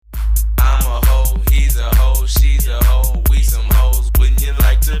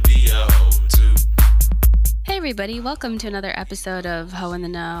everybody. Welcome to another episode of Ho in the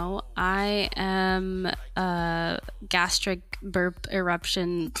Know. I am gastric burp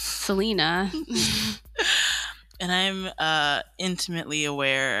eruption Selena. And I'm intimately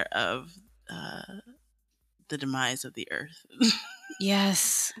aware of the demise of the Earth.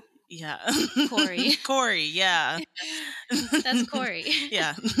 Yes. Yeah. Corey. Corey, yeah. That's Corey.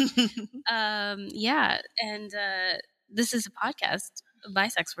 Yeah. Yeah. And this is a podcast by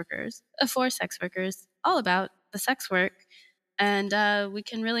sex workers, for sex workers, all about the sex work. And we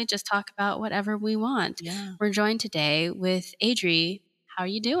can really just talk about whatever we want. Yeah. We're joined today with Adri. How are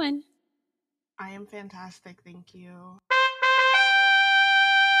you doing? I am fantastic, thank you.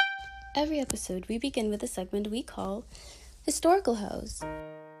 Every episode, we begin with a segment we call Historical Hoes.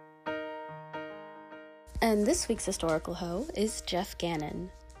 And this week's historical hoe is Geoff Gannon.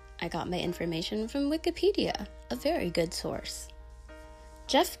 I got my information from Wikipedia, a very good source.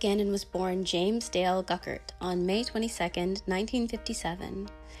 Geoff Gannon was born James Dale Guckert on May 22, 1957.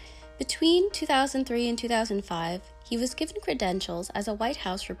 Between 2003 and 2005, he was given credentials as a White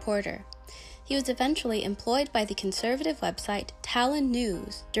House reporter. He was eventually employed by the conservative website Talon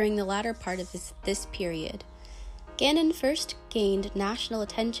News during the latter part of this period. Gannon first gained national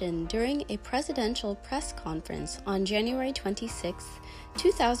attention during a presidential press conference on January 26,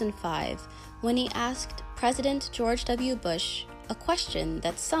 2005, when he asked President George W. Bush a question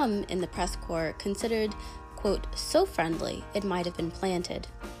that some in the press corps considered, quote, so friendly it might have been planted.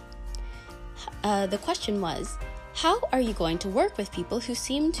 The question was, how are you going to work with people who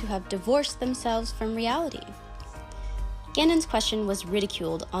seem to have divorced themselves from reality? Gannon's question was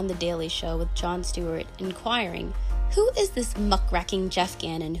ridiculed on The Daily Show with Jon Stewart, inquiring, who is this muckraking Geoff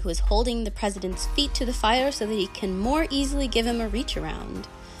Gannon who is holding the president's feet to the fire so that he can more easily give him a reach around?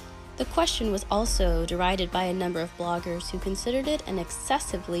 The question was also derided by a number of bloggers who considered it an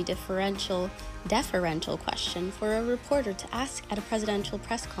excessively deferential question for a reporter to ask at a presidential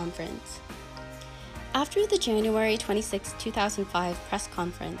press conference. After the January 26, 2005 press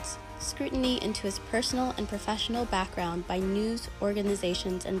conference, scrutiny into his personal and professional background by news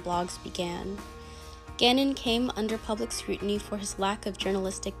organizations and blogs began. Gannon came under public scrutiny for his lack of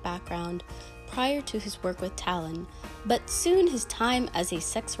journalistic background prior to his work with Talon, but soon his time as a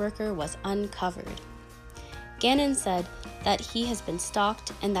sex worker was uncovered. Gannon said that he has been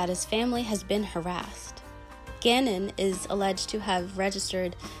stalked and that his family has been harassed. Gannon is alleged to have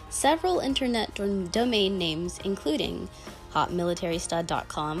registered several internet domain names, including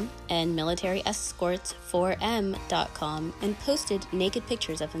hotmilitarystud.com and militaryescorts4m.com, and posted naked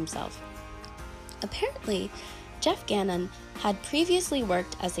pictures of himself. Apparently, Geoff Gannon had previously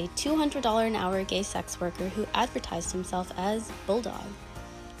worked as a $200 an hour gay sex worker who advertised himself as Bulldog.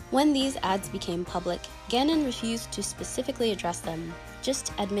 When these ads became public, Gannon refused to specifically address them,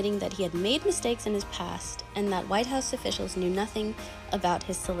 just admitting that he had made mistakes in his past and that White House officials knew nothing about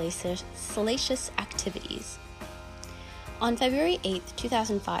his salacious activities. On February 8,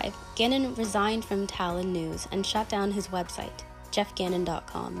 2005, Gannon resigned from Talon News and shut down his website,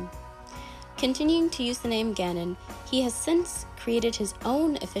 geoffgannon.com. Continuing to use the name Gannon, he has since created his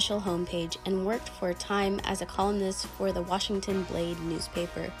own official homepage and worked for a time as a columnist for the Washington Blade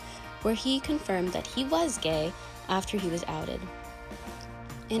newspaper, where he confirmed that he was gay after he was outed.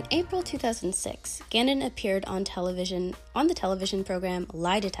 In April 2006, Gannon appeared on the television program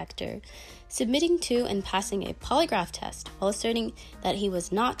Lie Detector, submitting to and passing a polygraph test while asserting that he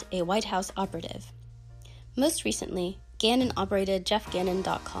was not a White House operative. Most recently, Gannon operated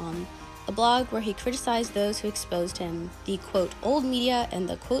geoffgannon.com, a blog where he criticized those who exposed him, the quote old media and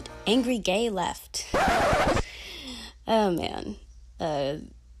the quote angry gay left. Oh man.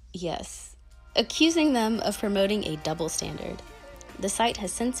 Yes. Accusing them of promoting a double standard. The site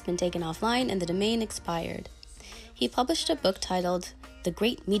has since been taken offline and the domain expired. He published a book titled The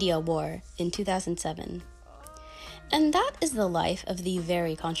Great Media War in 2007. And that is the life of the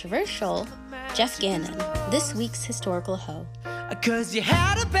very controversial Geoff Gannon, this week's historical hoe. 'Cause you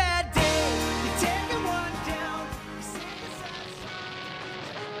had a bad day, you take one down, you sing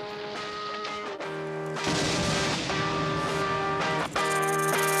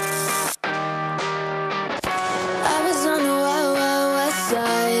I was on the wild, wild west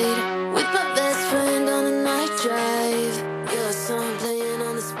side with my best friend on a night drive. Your song playing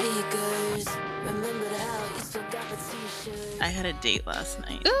on the speakers. Remembered how you still got the t-shirt. I had a date last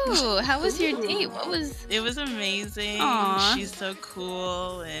night. Ooh, how was your date? It was amazing. Aww. She's so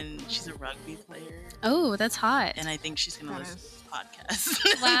cool, and she's a rugby player. Oh, that's hot. And I think she's going to listen to this podcast.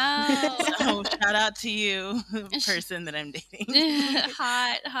 Wow. So shout out to you, person that I'm dating.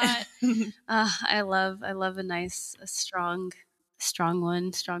 hot. I love a nice, strong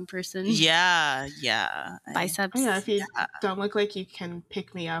strong person. Yeah. Biceps. Oh, yeah, if you don't look like you can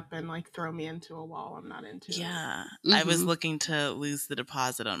pick me up and like throw me into a wall, I'm not into it. Yeah. I was looking to lose the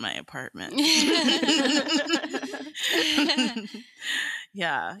deposit on my apartment.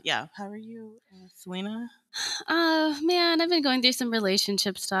 Yeah. How are you, Selena? Man, I've been going through some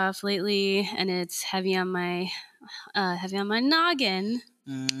relationship stuff lately, and it's heavy on my noggin.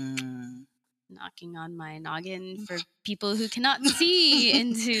 Knocking on my noggin for people who cannot see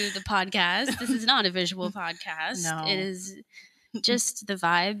into the podcast. This is not a visual podcast. No. It is just the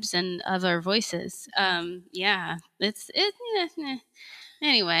vibes and of our voices. Yeah,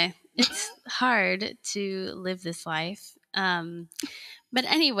 anyway, it's hard to live this life. But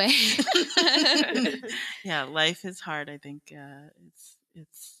anyway. Yeah, life is hard. I think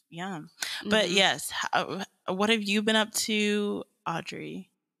it's yeah. But yes, what have you been up to, Audrey?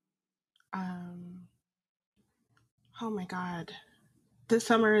 Oh my God. This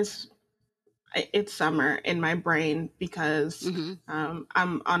summer it's summer in my brain because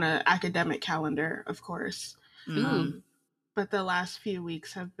I'm on an academic calendar, of course. But the last few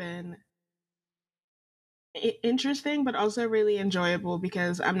weeks have been interesting, but also really enjoyable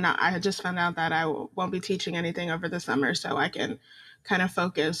because I just found out that I won't be teaching anything over the summer, so I can kind of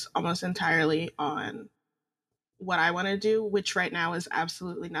focus almost entirely on what I want to do, which right now is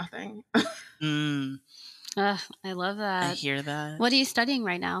absolutely nothing. I love that. I hear that. What are you studying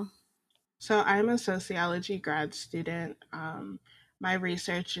right now? So I'm a sociology grad student. My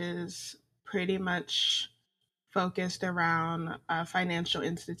research is pretty much focused around financial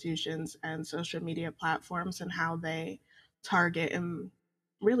institutions and social media platforms and how they target and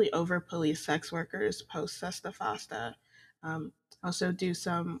really over police sex workers post Sesta Fosta. Also do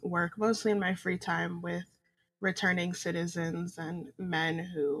some work mostly in my free time with returning citizens and men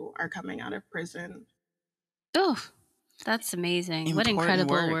who are coming out of prison. Oh, that's amazing. Important what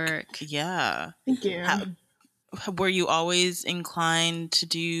incredible work. Yeah. Thank you. Were you always inclined to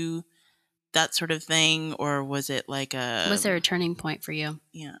do that sort of thing, or was it like was there a turning point for you?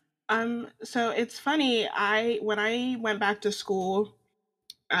 Yeah. So it's funny, when I went back to school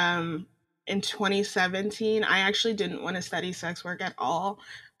in 2017, I actually didn't want to study sex work at all.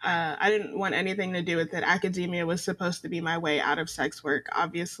 I didn't want anything to do with it. Academia was supposed to be my way out of sex work.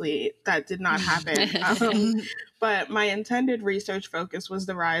 Obviously, that did not happen. But my intended research focus was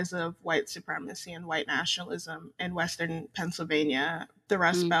the rise of white supremacy and white nationalism in Western Pennsylvania, the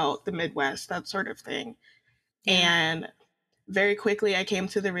Rust Belt, the Midwest, that sort of thing. Yeah. And very quickly, I came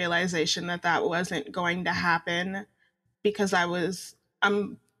to the realization that that wasn't going to happen because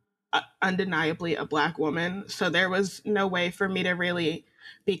I'm undeniably a Black woman. So there was no way for me to really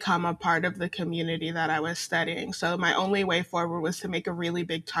become a part of the community that I was studying. So my only way forward was to make a really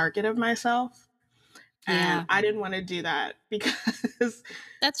big target of myself. And I didn't want to do that because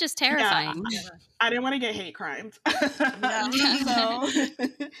that's just terrifying. I didn't want to get hate crimes. So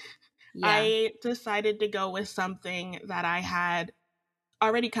I decided to go with something that I had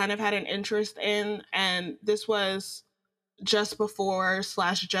already kind of had an interest in. And this was just before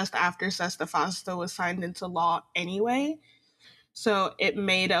 / just after Sesta Fosta was signed into law anyway. So it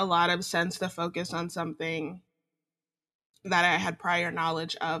made a lot of sense to focus on something that I had prior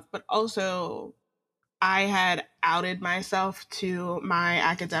knowledge of, but also I had outed myself to my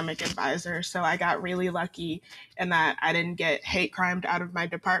academic advisor. So I got really lucky in that I didn't get hate crimed out of my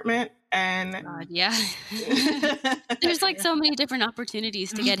department. And there's like so many different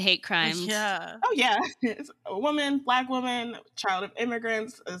opportunities to get hate crimes. Yeah. Oh yeah. It's a woman, Black woman, child of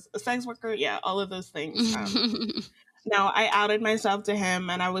immigrants, a sex worker. Yeah. All of those things. Now I outed myself to him,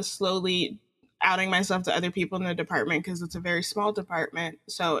 and I was slowly outing myself to other people in the department because it's a very small department.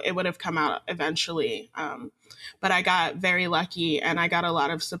 So it would have come out eventually. But I got very lucky, and I got a lot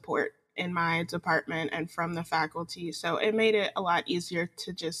of support in my department and from the faculty. So it made it a lot easier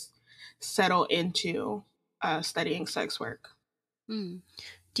to just settle into studying sex work. Do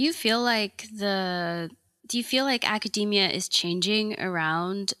you feel like academia is changing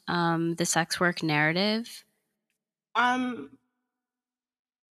around the sex work narrative?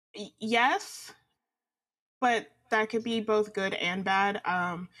 Yes, but that could be both good and bad.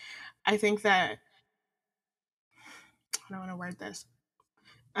 I think that I don't want to word this.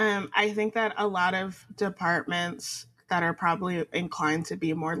 I think that a lot of departments that are probably inclined to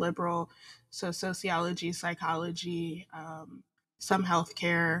be more liberal, so sociology, psychology, some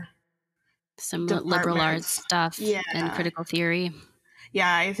healthcare, some liberal arts stuff, and critical theory.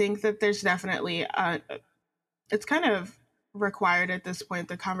 Yeah, I think that there's definitely it's kind of required at this point.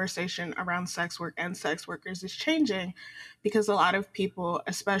 The conversation around sex work and sex workers is changing because a lot of people,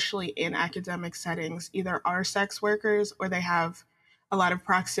 especially in academic settings, either are sex workers or they have a lot of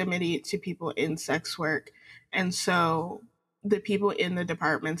proximity to people in sex work. And so the people in the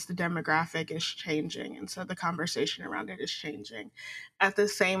departments, the demographic is changing. And so the conversation around it is changing. At the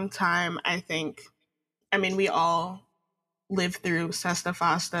same time, I mean, we all live through SESTA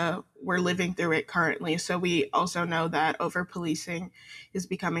FOSTA. We're living through it currently. So we also know that over policing is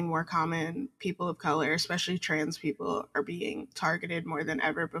becoming more common. People of color, especially trans people, are being targeted more than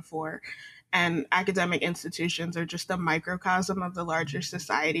ever before. And academic institutions are just a microcosm of the larger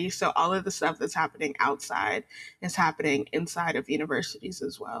society. So all of the stuff that's happening outside is happening inside of universities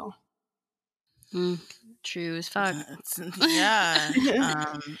as well. True as fuck.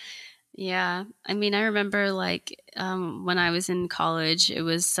 Yeah. Yeah. I mean, I remember when I was in college, it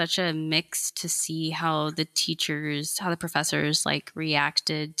was such a mix to see how the professors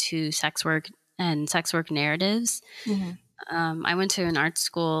reacted to sex work and sex work narratives. I went to an art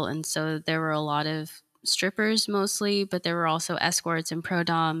school, and so there were a lot of strippers mostly, but there were also escorts and pro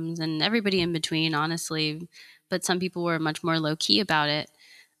doms and everybody in between, honestly. But some people were much more low key about it.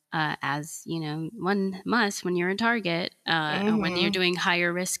 As you know, one must when you're in Target, when you're doing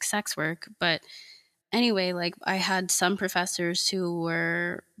higher risk sex work. But anyway, I had some professors who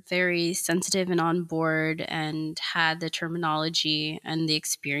were very sensitive and on board and had the terminology and the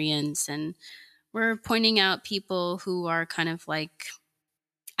experience, and were pointing out people who are kind of like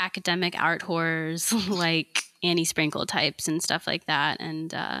academic art whores, like Annie Sprinkle types and stuff like that.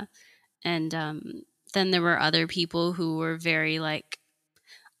 And then there were other people who were very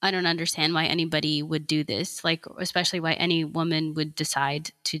I don't understand why anybody would do this, especially why any woman would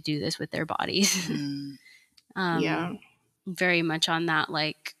decide to do this with their bodies. Yeah. Very much on that,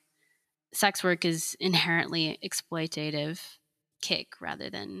 sex work is inherently exploitative kick rather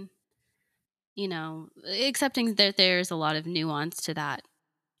than, accepting that there's a lot of nuance to that.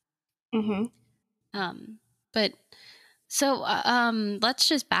 But so let's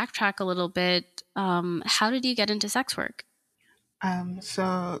just backtrack a little bit. How did you get into sex work?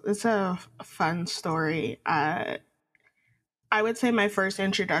 So it's a fun story. I would say my first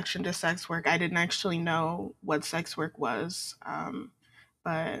introduction to sex work, I didn't actually know what sex work was.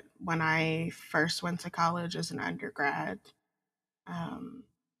 But when I first went to college as an undergrad,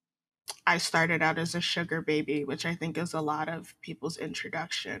 I started out as a sugar baby, which I think is a lot of people's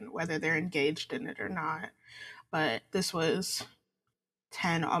introduction, whether they're engaged in it or not. But this was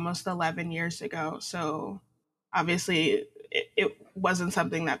 10, almost 11 years ago. So obviously it wasn't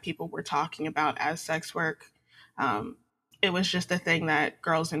something that people were talking about as sex work. It was just a thing that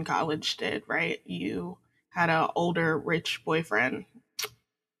girls in college did, right? You had an older, rich boyfriend.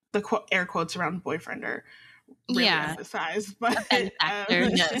 The air quotes around boyfriend are really emphasized, but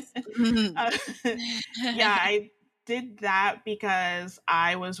yes. Yeah, I did that because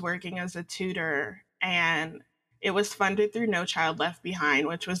I was working as a tutor, and it was funded through No Child Left Behind,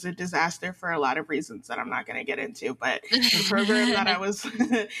 which was a disaster for a lot of reasons that I'm not going to get into. But the program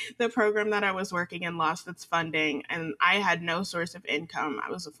that I was working in lost its funding, and I had no source of income. I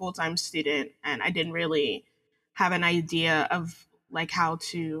was a full-time student, and I didn't really have an idea of how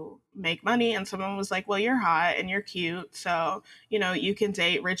to make money. And someone was like, well, you're hot and you're cute, so you can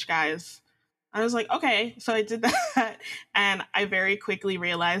date rich guys. I was like, okay. So I did that, and I very quickly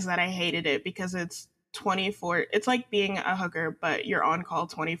realized that I hated it because it's 24. It's like being a hooker, but you're on call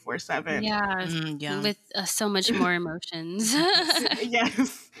 24/7. Yeah. With so much more emotions.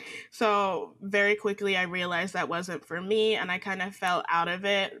 Yes. So very quickly I realized that wasn't for me, and I kind of fell out of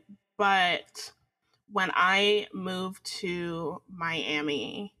it. But when I moved to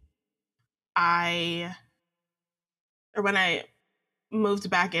Miami, when I moved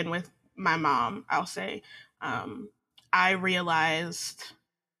back in with my mom, I'll say, I realized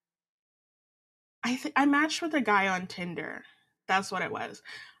I matched with a guy on Tinder. That's what it was.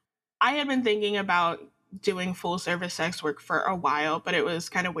 I had been thinking about doing full service sex work for a while, but it was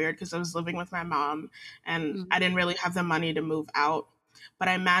kind of weird because I was living with my mom and I didn't really have the money to move out. But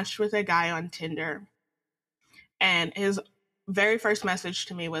I matched with a guy on Tinder, and his very first message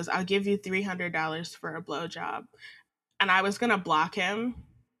to me was, I'll give you $300 for a blowjob. And I was going to block him.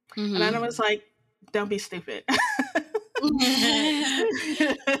 And then I was like, don't be stupid. Don't be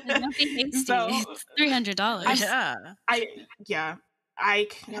hasty. So, it's $300.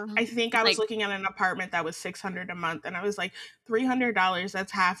 I think I was looking at an apartment that was $600 a month, and I was like, $300,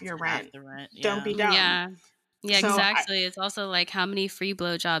 that's half your rent. Half the rent. Don't be dumb. Yeah, so exactly. It's also like, how many free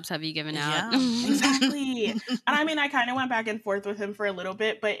blowjobs have you given out? Yeah, exactly. And I mean, I kind of went back and forth with him for a little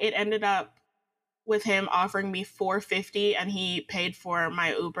bit, but it ended up with him offering me $450, and he paid for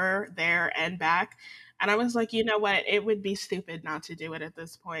my Uber there and back. And I was like, you know what? It would be stupid not to do it at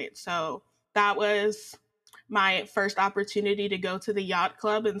this point. So that was my first opportunity to go to the yacht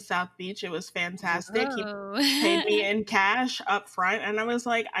club in South Beach. It was fantastic. Whoa. He paid me in cash up front, and I was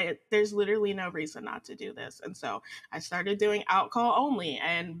like, there's literally no reason not to do this. And so I started doing alcohol only,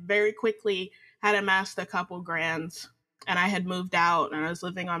 and very quickly had amassed a couple grands, and I had moved out and I was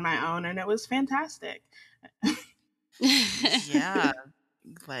living on my own, and it was fantastic. Yeah,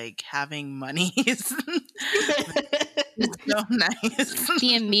 like having money is so nice.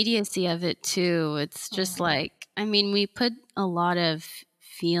 The immediacy of it too. It's just like, I mean, we put a lot of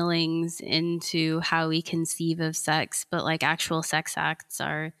feelings into how we conceive of sex, but like actual sex acts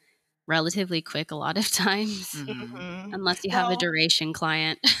are relatively quick a lot of times, Mhm. unless you have a duration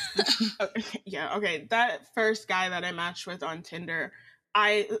client. Yeah, okay. That first guy that I matched with on Tinder,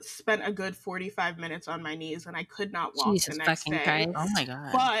 I spent a good 45 minutes on my knees and I could not walk Jesus the next fucking day. Christ. Oh my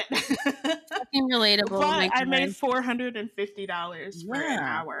god. But Fucking relatable. but my I made God. $450 for an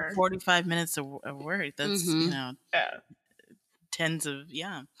hour. 45 minutes of work. That's, Mhm. you know, Yeah. tens of,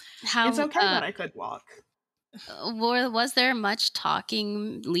 yeah. How It's okay that I could walk. was there much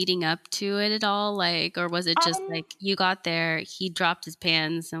talking leading up to it at all? Like, or was it just like you got there, he dropped his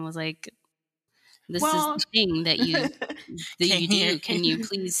pants and was like, "This is Well, the thing that you Can do. you- Can you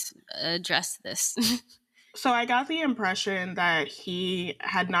please address this?" so I got the impression that he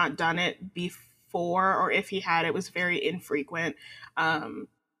had not done it before, or if he had, it was very infrequent,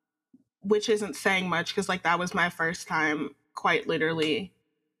 which isn't saying much because, like, that was my first time quite literally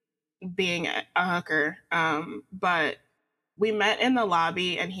being a hooker. But we met in the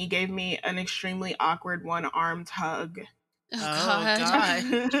lobby and he gave me an extremely awkward one-armed hug. Oh, Oh, God.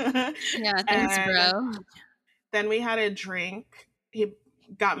 Yeah, thanks, And bro. then we had a drink. He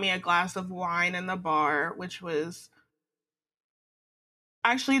got me a glass of wine in the bar, which was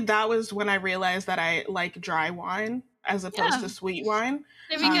actually, that was when I realized that I like dry wine as opposed Yeah. to sweet wine.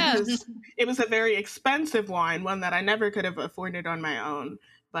 There we go. Because it was a very expensive wine, one that I never could have afforded on my own.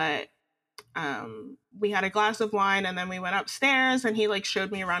 But we had a glass of wine and then we went upstairs and he like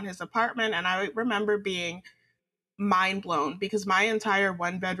showed me around his apartment, and I remember being mind blown because my entire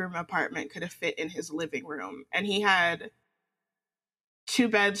 1-bedroom apartment could have fit in his living room, and he had 2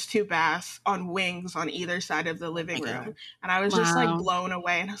 beds, 2 baths on wings on either side of the living room. gosh. And I was just like Wow. blown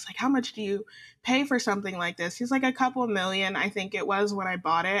away, and I was like, how much do you pay for something like this? He's like, a couple million, I think it was, when I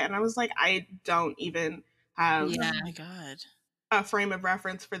bought it. And I was like, I don't even have Yeah. Oh my god. a frame of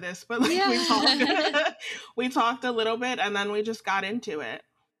reference for this, but like Yeah. we talked a little bit and then we just got into it.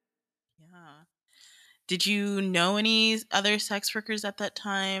 Yeah. Did you know any other sex workers at that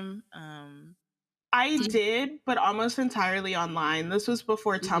time? I did, but almost entirely online. This was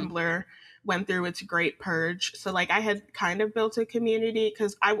before Tumblr went through its great purge. So like I had kind of built a community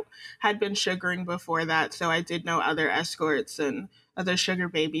because I had been sugaring before that. So I did know other escorts and other sugar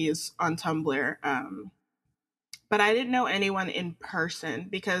babies on Tumblr. But I didn't know anyone in person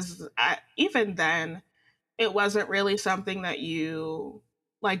because even then, it wasn't really something that you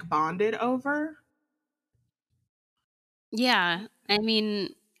like bonded over. Yeah. I mean,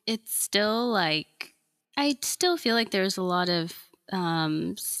 it's still like, I still feel like there's a lot of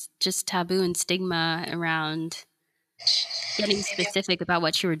just taboo and stigma around getting specific about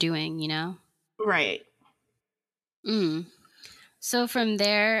what you were doing, you know? Right. So from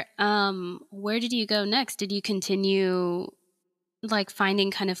there, where did you go next? Did you continue like finding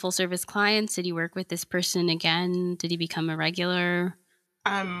kind of full service clients? Did you work with this person again? Did he become a regular?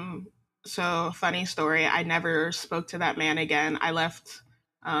 So funny story. I never spoke to that man again. I left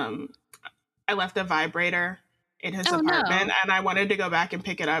a vibrator in his apartment, and I wanted to go back and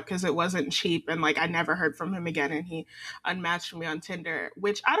pick it up because it wasn't cheap, and like I never heard from him again, and he unmatched me on Tinder,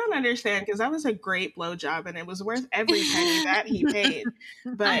 which I don't understand because that was a great blowjob and it was worth every penny that he paid.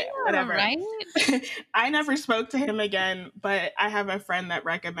 But whatever. Right? I never spoke to him again, but I have a friend that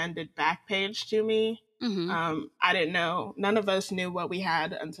recommended Backpage to me. I didn't know. None of us knew what we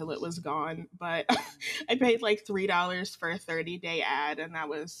had until it was gone. But I paid like $3 for a 30-day ad, and that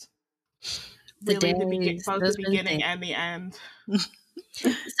was really both the beginning and the end.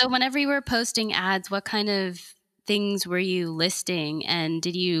 So whenever you were posting ads, what kind of things were you listing? And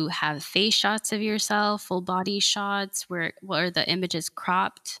did you have face shots of yourself, full body shots? Were the images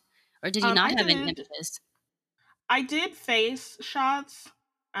cropped? Or did you not have any images? I did face shots.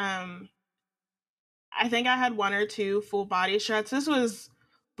 I think I had 1 or 2 full body shots. This was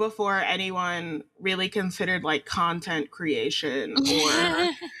before anyone really considered like content creation or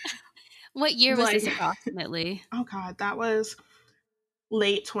What year was this approximately? Oh God, that was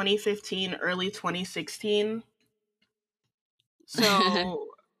late 2015, early 2016. So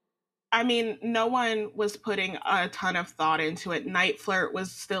I mean, no one was putting a ton of thought into it. Night flirt was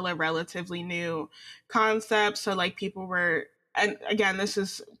still a relatively new concept. So, like, people were, and again, this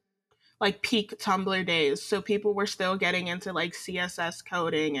is like peak Tumblr days. So, people were still getting into like CSS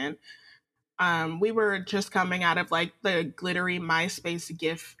coding, and we were just coming out of like the glittery MySpace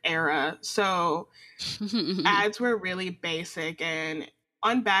GIF era. So, ads were really basic, and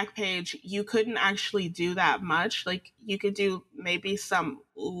on Backpage you couldn't actually do that much. Like, you could do maybe some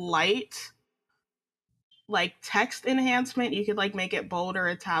light like text enhancement. You could like make it bold or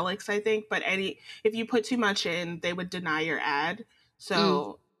italics, I think, but any if you put too much in, they would deny your ad.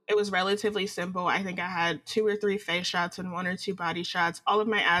 So it was relatively simple. I think I had 2 or 3 face shots and 1 or 2 body shots. All of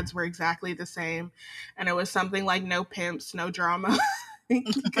my ads were exactly the same, and it was something like no pimps, no drama. Oh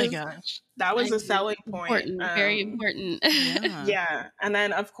my gosh. That was a selling point. Important, very important. Yeah. Yeah. And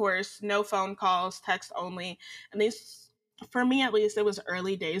then, of course, no phone calls, text only. And these, for me at least, it was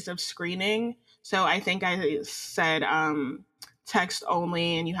early days of screening. So I think I said text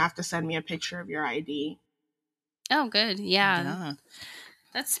only, and you have to send me a picture of your ID. Oh, good. Yeah. Yeah.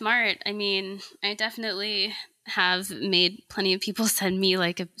 That's smart. I mean, I definitely have made plenty of people send me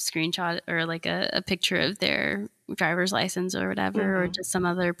like a screenshot or like a picture of their driver's license or whatever, or just some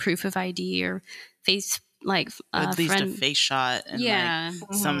other proof of ID or face, like At least friend. a face shot and Yeah.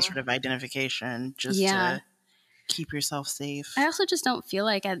 like some sort of identification just Yeah. to keep yourself safe. I also just don't feel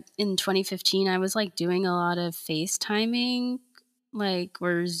like in 2015 I was like doing a lot of FaceTiming, like,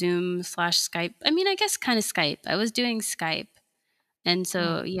 or Zoom/Skype. I mean, I guess kind of Skype. I was doing Skype. And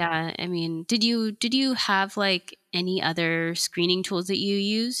so, yeah, I mean, did you have like any other screening tools that you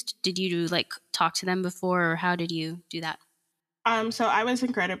used? Did you like talk to them before, or how did you do that? So I was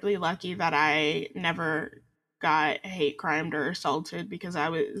incredibly lucky that I never got hate crimed or assaulted, because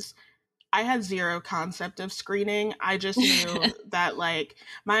I had zero concept of screening. I just knew that like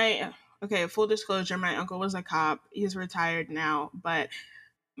full disclosure, my uncle was a cop. He's retired now, but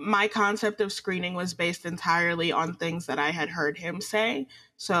my concept of screening was based entirely on things that I had heard him say.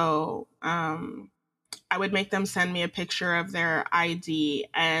 So I would make them send me a picture of their ID,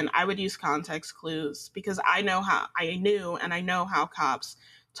 and I would use context clues because I know how cops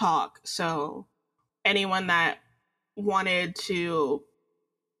talk. So anyone that wanted to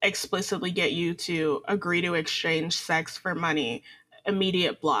explicitly get you to agree to exchange sex for money,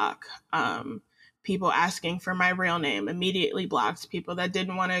 immediate block. People asking for my real name, immediately blocked. People that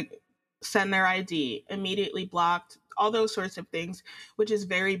didn't want to send their ID, immediately blocked. All those sorts of things, which is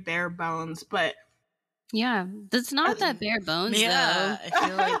very bare bones. But yeah, that's not that bare bones, Yeah, though. I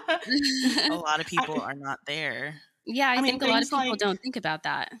feel like a lot of people are not there. Yeah, I mean, think a lot of things people don't think about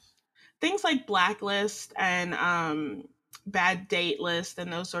that. Things like blacklist and bad date list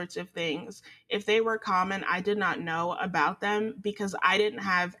and those sorts of things, if they were common, I did not know about them because I didn't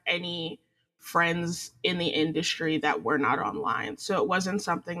have any friends in the industry that were not online. So it wasn't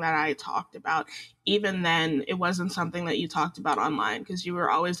something that I talked about. Even then, it wasn't something that you talked about online because you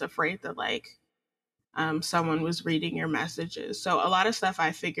were always afraid that like someone was reading your messages. So a lot of stuff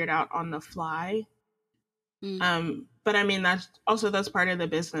I figured out on the fly. But I mean, that's part of the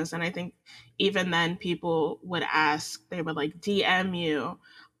business. And I think even then people would ask, they would like DM you,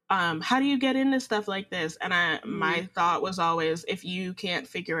 how do you get into stuff like this? And my thought was always, if you can't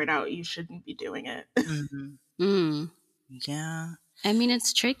figure it out, you shouldn't be doing it. Yeah. I mean,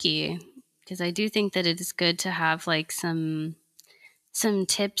 it's tricky because I do think that it is good to have like some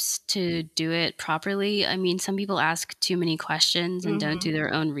tips to do it properly. I mean, some people ask too many questions and don't do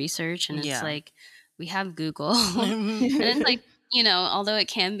their own research, and it's like, we have Google. And it's like, although it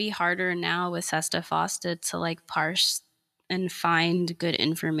can be harder now with Sesta Fosta to like parse and find good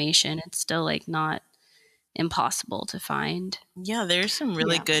information, it's still like not impossible to find. Yeah, there's some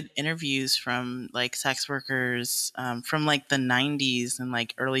really good interviews from like sex workers from like the 90s and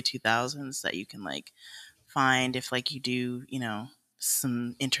like early 2000s that you can like find if like you do,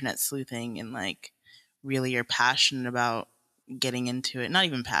 some internet sleuthing and like really are passionate about getting into it. Not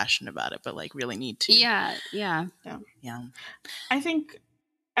even passionate about it, but like really need to. Yeah. I think,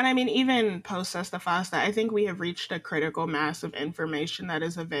 and I mean, even post Sesta Fosta, I think we have reached a critical mass of information that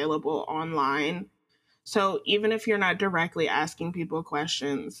is available online. So even if you're not directly asking people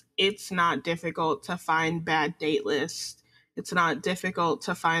questions, it's not difficult to find bad date lists. It's not difficult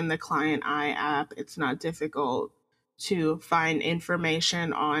to find the Client Eye app. It's not difficult to find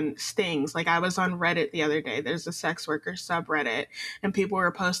information on stings. Like I was on Reddit the other day. There's a sex worker subreddit, and people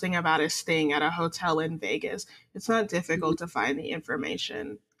were posting about a sting at a hotel in Vegas. It's not difficult to find the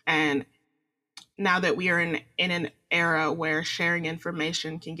information. And now that we are in an era where sharing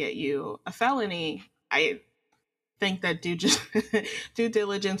information can get you a felony, I think that due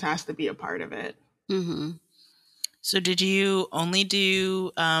diligence has to be a part of it. Mm-hmm. So did you only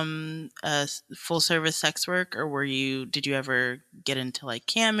do full service sex work, or did you ever get into like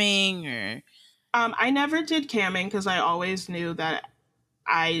camming or? I never did camming because I always knew that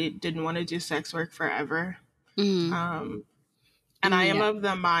I didn't want to do sex work forever. Mm-hmm. And I am of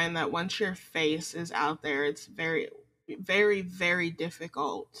the mind that once your face is out there, it's very, very, very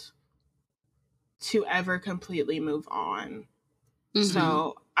difficult to ever completely move on. Mm-hmm.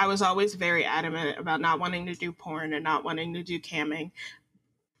 So I was always very adamant about not wanting to do porn and not wanting to do camming.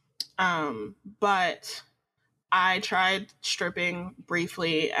 But I tried stripping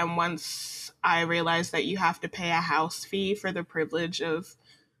briefly, and once I realized that you have to pay a house fee for the privilege of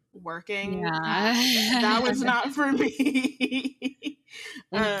working, that was not for me.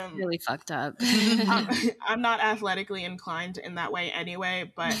 It's really fucked up. I'm not athletically inclined in that way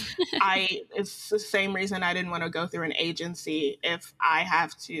anyway, but it's the same reason I didn't want to go through an agency. If I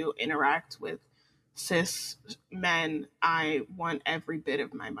have to interact with cis men, I want every bit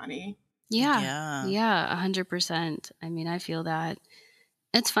of my money. Yeah, 100%. I mean, I feel that.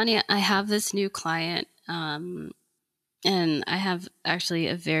 It's funny. I have this new client, and I have actually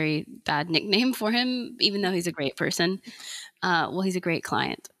a very bad nickname for him, even though he's a great person. Well, he's a great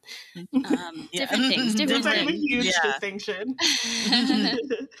client. Different things. There's a huge distinction.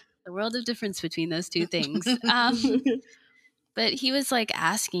 The world of difference between those two things. But he was like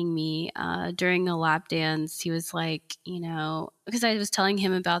asking me during a lap dance, he was like, because I was telling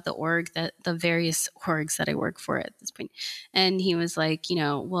him about the various orgs that I work for at this point. And he was like,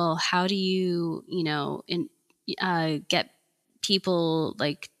 well, how do you, get people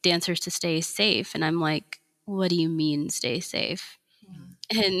like dancers to stay safe? And I'm like, what do you mean stay safe?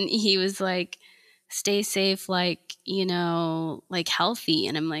 Mm-hmm. And he was like, stay safe, like, like healthy.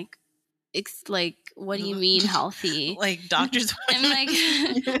 And I'm like, it's like, what do you mean healthy? Like doctors. I'm like,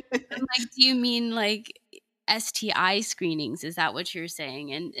 do you mean like STI screenings? Is that what you're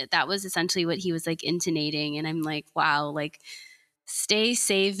saying? And that was essentially what he was like intonating. And I'm like, wow, like stay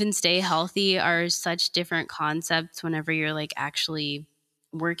safe and stay healthy are such different concepts whenever you're like actually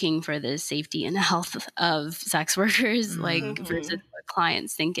working for the safety and health of sex workers, like versus what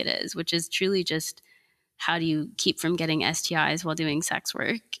clients think it is, which is truly just how do you keep from getting STIs while doing sex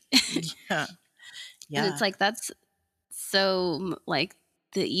work? Yeah. And it's like, that's so like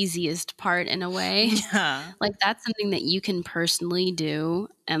the easiest part in a way. Yeah. Like that's something that you can personally do.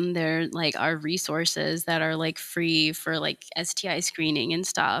 And there like are resources that are like free for like STI screening and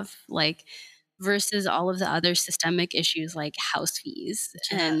stuff, like versus all of the other systemic issues like house fees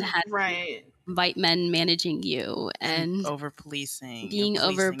and white men managing you and over policing, being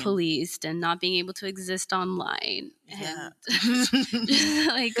over policed and not being able to exist online. And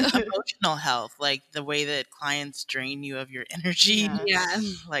like emotional health, like the way that clients drain you of your energy.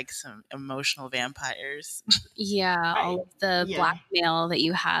 Like some emotional vampires. All of the blackmail that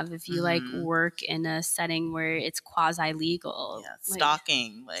you have if you like work in a setting where it's quasi legal.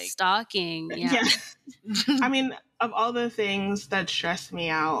 Stalking. I mean, of all the things that stressed me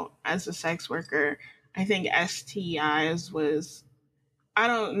out as a sex worker, I think STIs was, I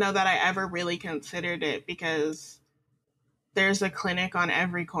don't know that I ever really considered it because there's a clinic on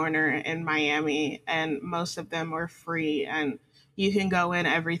every corner in Miami and most of them are free and you can go in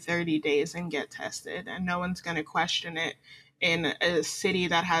every 30 days and get tested and no one's going to question it in a city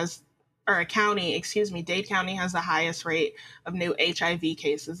that has, or a county, Dade County has the highest rate of new HIV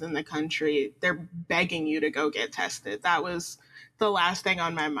cases in the country. They're begging you to go get tested. That was the last thing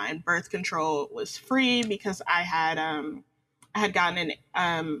on my mind. Birth control was free because I had gotten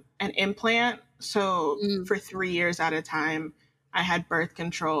an implant. So for 3 years at a time, I had birth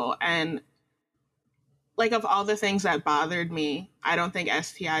control. And like of all the things that bothered me, I don't think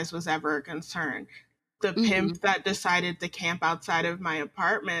STIs was ever a concern. The pimp that decided to camp outside of my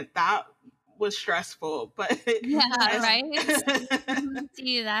apartment, that was stressful, but right.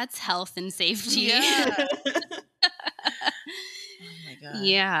 See, that's health and safety. Oh my God.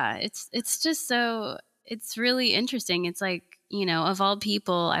 Yeah, it's just so, it's really interesting. It's like, of all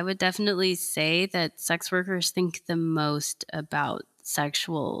people, I would definitely say that sex workers think the most about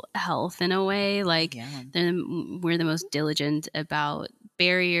sexual health in a way. Like we're the most diligent about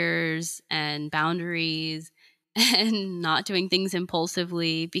barriers and boundaries and not doing things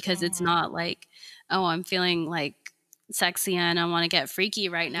impulsively because it's not like, oh, I'm feeling like sexy and I want to get freaky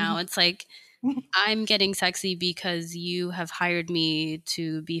right now. It's like, I'm getting sexy because you have hired me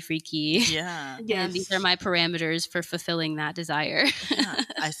to be freaky. Yeah. And these are my parameters for fulfilling that desire.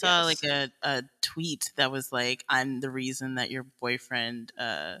 I saw like a tweet that was like, I'm the reason that your boyfriend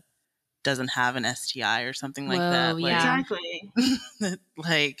doesn't have an STI or something like Whoa, that. Like, yeah. Exactly.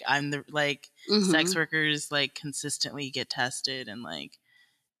 like I'm the Mhm. sex workers like consistently get tested and like,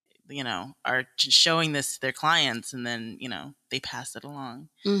 you know, are showing this to their clients, and then, you know, they pass it along.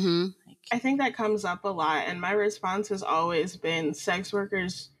 Mhm. Like, I think that comes up a lot, and my response has always been sex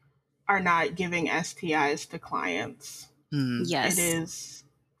workers are not giving STIs to clients. Yes. It is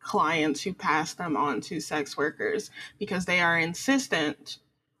clients who pass them on to sex workers because they are insistent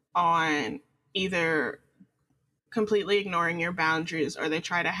on either completely ignoring your boundaries or they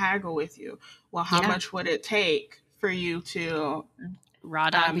try to haggle with you. Well, how Yeah. much would it take for you to Raw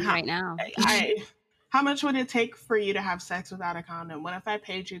dog me right now. how much would it take for you to have sex without a condom? What if I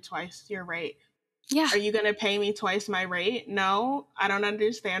paid you twice your rate? Yeah. Are you going to pay me twice my rate? No, I don't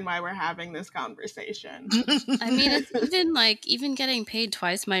understand why we're having this conversation. I mean, it's even like, even getting paid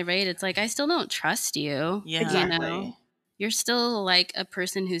twice my rate, it's like, I still don't trust you. Yeah. Exactly. You know? You're still like a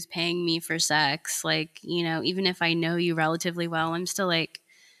person who's paying me for sex. Like, you know, even if I know you relatively well, I'm still like,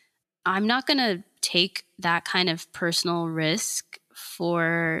 I'm not going to take that kind of personal risk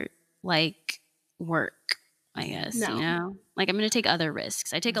for like work, I guess, No. you know? Like, I'm going to take other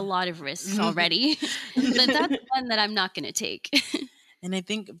risks. I take a lot of risks already, but that's one that I'm not going to take. And I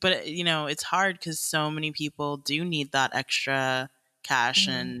think, but you know, it's hard because so many people do need that extra cash,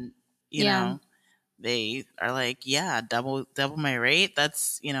 and you Yeah. know, they are like, yeah, double my rate.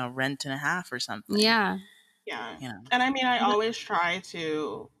 That's, you know, rent and a half or something. Yeah. Yeah. You know. And I mean, I always try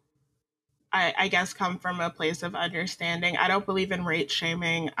to, I guess, come from a place of understanding. I don't believe in rate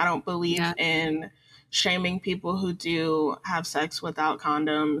shaming. I don't believe Yeah. in shaming people who do have sex without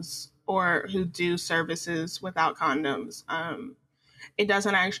condoms or who do services without condoms. It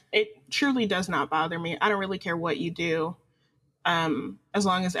doesn't actually, it truly does not bother me. I don't really care what you do, as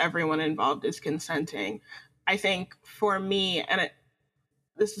long as everyone involved is consenting. I think for me, and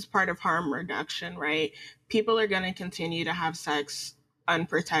this is part of harm reduction, right? People are going to continue to have sex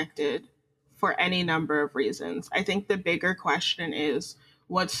unprotected for any number of reasons. I think the bigger question is,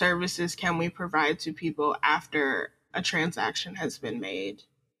 what services can we provide to people after a transaction has been made?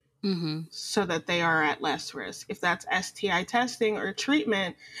 Mm-hmm. So that they are at less risk. If that's STI testing or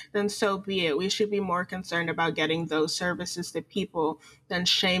treatment, then so be it. We should be more concerned about getting those services to people than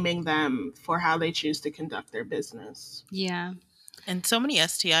shaming them for how they choose to conduct their business. Yeah. And so many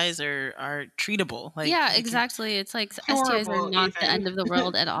STIs are treatable. Like, yeah, exactly. It's like Curable, STIs are not even. the end of the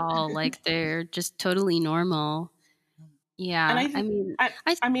world at all. Like, they're just totally normal. Yeah. And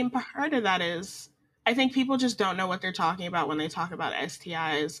I mean, part of that is, I think people just don't know what they're talking about when they talk about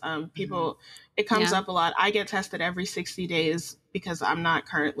STIs. People, it comes Yeah. up a lot. I get tested every 60 days because I'm not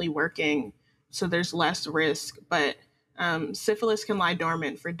currently working, so there's less risk. But syphilis can lie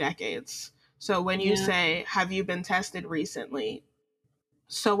dormant for decades. So when you Yeah. say, "Have you been tested recently?"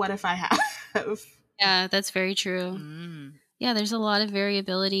 So what if I have? Yeah, that's very true. Mm. Yeah, there's a lot of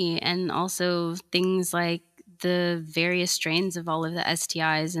variability, and also things like the various strains of all of the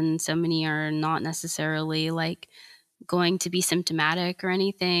STIs, and so many are not necessarily like going to be symptomatic or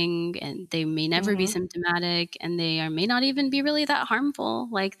anything, and they may never be Mhm. symptomatic, and they may not even be really that harmful.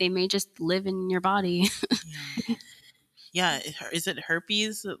 Like, they may just live in your body. Yeah. Yeah. Is it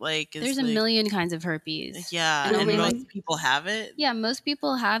herpes? Like, is There's a like, million kinds of herpes. yeah, And and only most like, people have it. yeah, most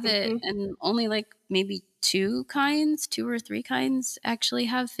people have it, Mhm. and only like maybe two or three kinds actually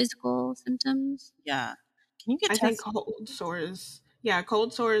have physical symptoms. Yeah. Can you get I think tested? cold sores. Yeah,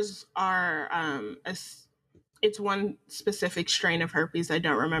 cold sores are it's one specific strain of herpes. I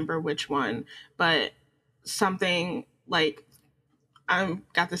don't remember which one, but something like, I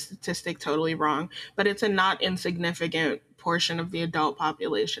got the statistic totally wrong, but it's a not insignificant portion of the adult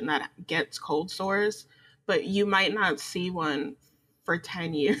population that gets cold sores, but you might not see one for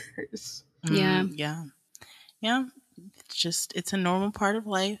 10 years. Yeah. Yeah. Yeah. It's a normal part of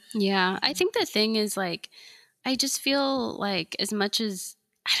life. Yeah. I think the thing is, like, I just feel like, as much as,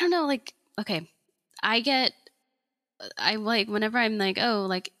 I don't know, like, okay, I like, whenever I'm like, oh,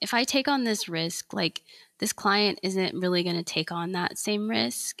 like, if I take on this risk, like, this client isn't really going to take on that same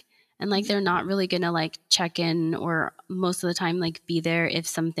risk. And like, they're not really going to like check in, or most of the time, like, be there if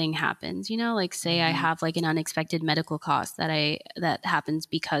something happens, you know, like, say I have like an unexpected medical cost that happens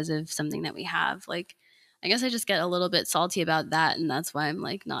because of something that we have. Like, I guess I just get a little bit salty about that. And that's why I'm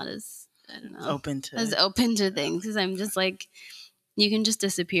like not as, I don't know, Open as to open to things, because I'm just like, you can just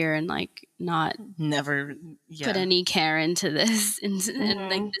disappear and like not never. Yeah. put any care into this, and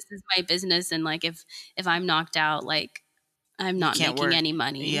like, Mhm. this is my business, and like, if I'm knocked out, like, I'm not can't making work. any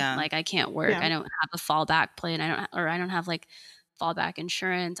money. Yeah. Like, I can't work. Yeah. I don't have a fallback plan. I don't have like fallback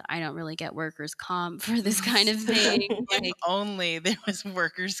insurance. I don't really get workers' comp for this kind of thing. If Like, only there was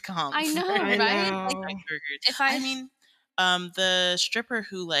workers' comp. I know, for I right? know. Like, sex workers. if I mean, the stripper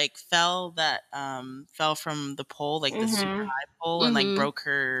who like fell from the pole, like the super Mhm. high pole, and like Mhm. broke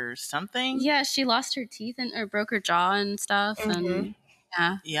her something. yeah, she lost her teeth or broke her jaw and stuff, and Mhm.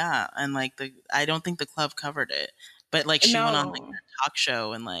 yeah. Yeah, and like I don't think the club covered it, but like she went on like No. a talk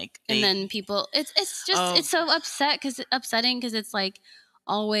show and like And they then people, it's just Oh. it's so upsetting because it's like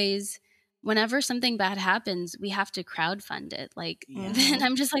always whenever something bad happens, we have to crowdfund it. Like, Yeah. then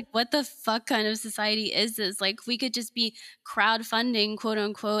I'm just like, what the fuck kind of society is this? Like, we could just be crowdfunding, quote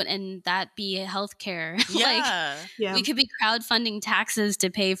unquote, and that be healthcare. Like, Yeah. Yeah. we could be crowdfunding taxes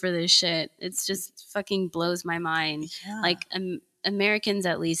to pay for this shit. It's just fucking blows my mind. Yeah. Like, Americans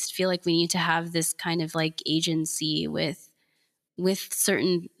at least feel like we need to have this kind of like agency with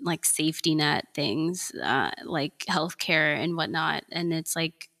certain like safety net things, like healthcare and whatnot. And it's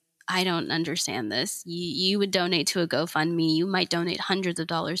like, I don't understand this. You would donate to a GoFundMe. You might donate hundreds of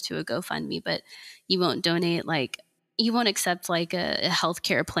dollars to a GoFundMe, but you won't donate you won't accept like a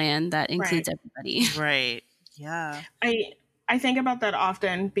healthcare plan that includes everybody. Right. Yeah. I think about that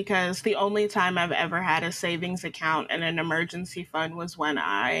often because the only time I've ever had a savings account and an emergency fund was when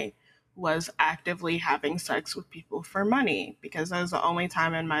I was actively having sex with people for money, because that was the only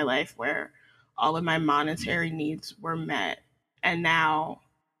time in my life where all of my monetary needs were met. And now,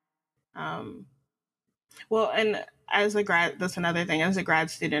 and as a grad, that's another thing. As a grad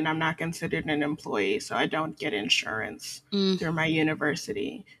student, I'm not considered an employee, so I don't get insurance through my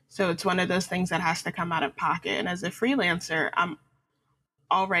university. So it's one of those things that has to come out of pocket. And as a freelancer, I'm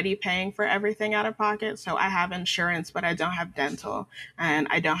already paying for everything out of pocket. So I have insurance, but I don't have dental and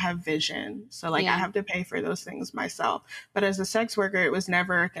I don't have vision. So like I have to pay for those things myself. But as a sex worker, it was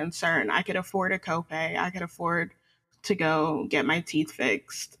never a concern. I could afford a copay. I could afford to go get my teeth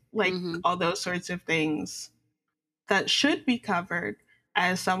fixed, like all those sorts of things that should be covered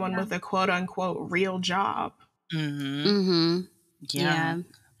as someone with a quote unquote real job. Mm-hmm.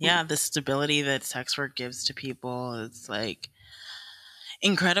 Yeah. The stability that sex work gives to people, it's like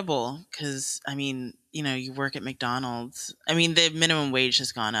incredible. Because I mean, you work at McDonald's. I mean, the minimum wage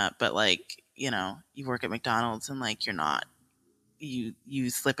has gone up, but like, you work at McDonald's and like you're not,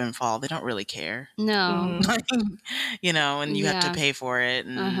 you slip and fall, they don't really care. No. And you have to pay for it,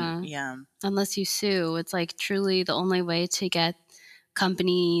 and unless you sue. It's like truly the only way to get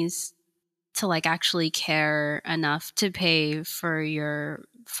companies to like actually care enough to pay for your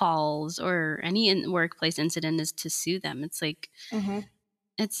falls or any workplace incident is to sue them. It's like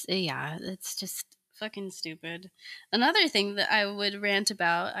it's just fucking stupid. Another thing that I would rant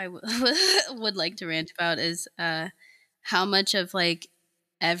about, would like to rant about, is how much of like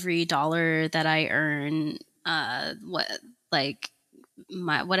every dollar that I earn, my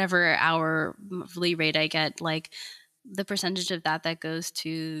whatever hourly rate I get, like the percentage of that goes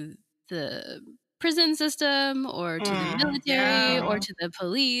to the prison system or to the military or to the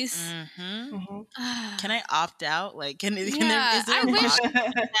police. Can I opt out? Like, is there I a wish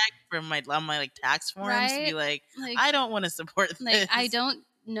box from my like tax forms to be like, I don't want to support this. Like, I don't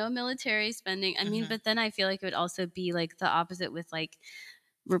know military spending. I mean, but then I feel like it would also be like the opposite with like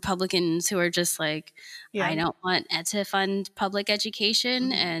Republicans who are just like, I don't want to fund public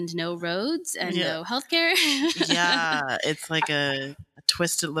education and no roads and no healthcare. Yeah, it's like a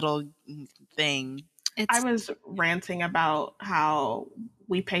twisted little thing. I was ranting about how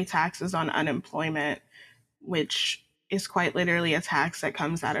we pay taxes on unemployment, which is quite literally a tax that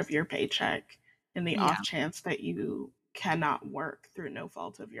comes out of your paycheck in the off chance that you cannot work through no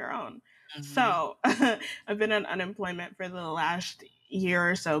fault of your own. So I've been on unemployment for the last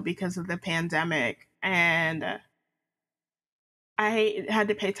year or so because of the pandemic, and I had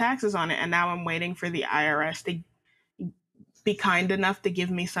to pay taxes on it, and now I'm waiting for the IRS to be kind enough to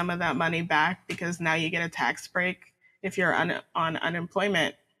give me some of that money back, because now you get a tax break if you're on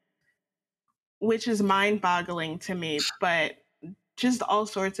unemployment, which is mind-boggling to me. But just all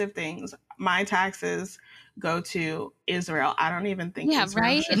sorts of things. My taxes go to Israel. I don't even think I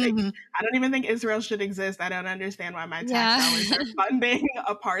don't even think Israel should exist. I don't understand why my tax dollars are funding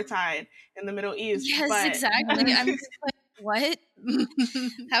apartheid in the Middle East. Yes, exactly. I'm just like, what?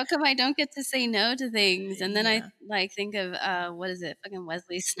 How come I don't get to say no to things? And then I like think of what is it? Fucking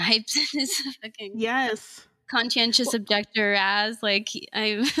Wesley Snipes and his fucking conscientious objector as like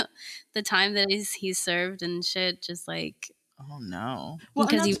the time that he's served and shit, just like, oh no. Well,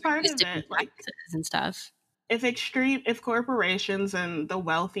 because and that's part of it, like and stuff. If corporations and the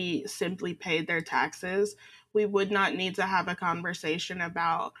wealthy simply paid their taxes, we would not need to have a conversation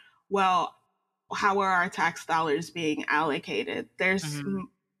about, well, how are our tax dollars being allocated? There's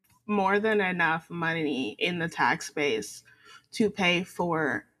more than enough money in the tax base to pay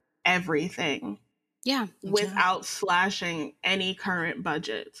for everything. Yeah. Without slashing any current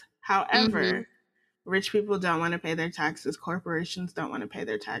budget. However, rich people don't want to pay their taxes. Corporations don't want to pay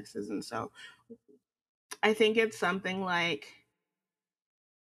their taxes. And so I think it's something like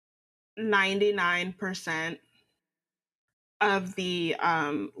 99% of the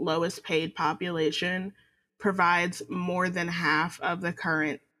lowest paid population provides more than half of the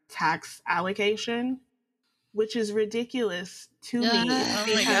current tax allocation, which is ridiculous to me Oh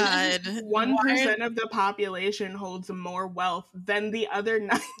my God. 1% of the population holds more wealth than the other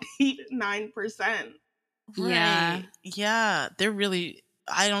 99%. Right. Yeah. They're really,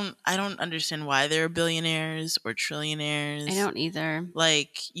 I don't understand why they're billionaires or trillionaires. I don't either.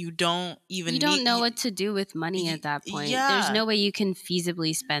 Like, you don't even You don't know what to do with money at that point. Yeah. There's no way you can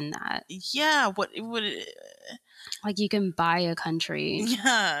feasibly spend that. Yeah. What like, you can buy a country.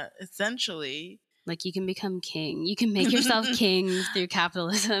 Yeah, essentially. Like, you can become king. You can make yourself king through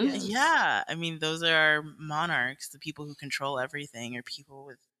capitalism. Yeah. I mean, those are our monarchs, the people who control everything, or people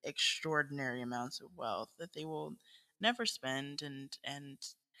with extraordinary amounts of wealth that they will never spend, and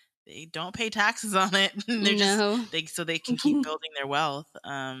they don't pay taxes on it. They're just so they can keep building their wealth.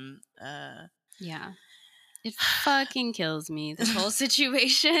 Yeah. It fucking kills me, this whole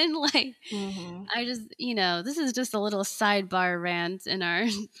situation. Like, I just, this is just a little sidebar rant in our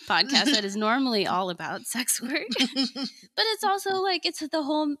podcast that is normally all about sex work. But it's also like, it's the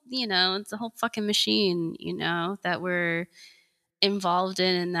whole, it's a whole fucking machine, that we're involved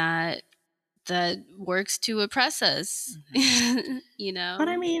in, and that works to oppress us, But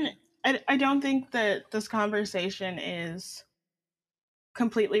I mean, I don't think that this conversation is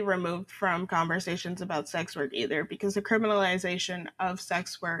completely removed from conversations about sex work either, because the criminalization of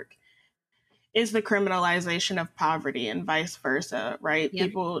sex work is the criminalization of poverty and vice versa, right? Yep.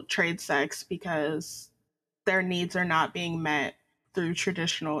 People trade sex because their needs are not being met through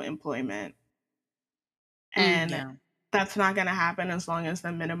traditional employment. And that's not going to happen as long as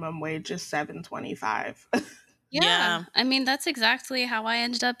the minimum wage is $7.25. Yeah. I mean, that's exactly how I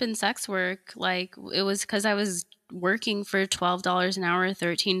ended up in sex work. Like, it was because I was working for $12 an hour,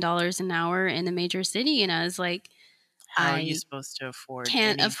 $13 an hour in a major city. And I was like, how are you supposed to afford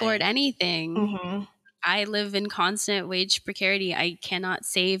afford anything. I live in constant wage precarity. I cannot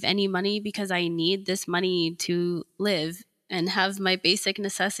save any money because I need this money to live and have my basic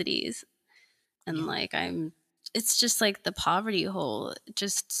necessities. And it's just like the poverty hole. It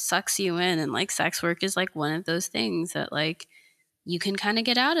just sucks you in. And like, sex work is like one of those things that like you can kind of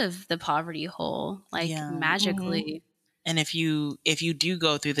get out of the poverty hole, like magically. And if you do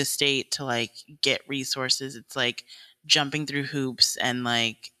go through the state to like get resources, it's like jumping through hoops, and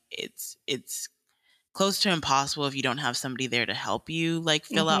like it's close to impossible if you don't have somebody there to help you like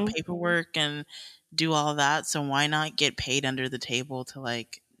fill out paperwork and do all that. So why not get paid under the table to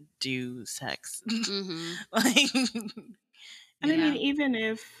like do sex? Like, I mean, even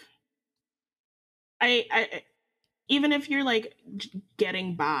if even if you're like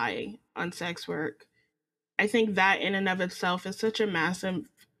getting by on sex work, I think that in and of itself is such a massive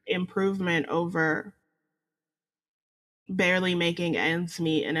improvement over barely making ends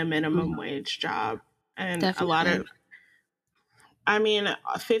meet in a minimum wage job. And a lot of, I mean,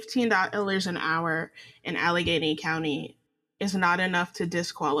 $15 an hour in Allegheny County is not enough to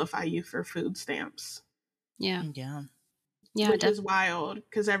disqualify you for food stamps. Yeah. Which is wild,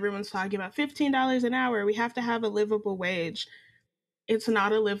 because everyone's talking about $15 an hour. We have to have a livable wage. It's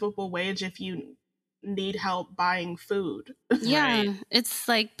not a livable wage if you need help buying food. Yeah. Right? It's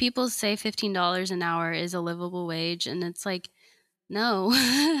like people say $15 an hour is a livable wage, and it's like, no.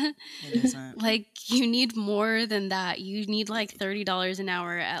 It isn't. Like, you need more than that. You need like $30 an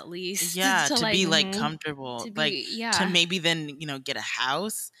hour at least. Yeah, to like, be like comfortable. To maybe then, get a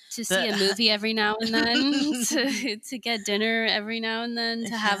house. To see a movie every now and then. to get dinner every now and then.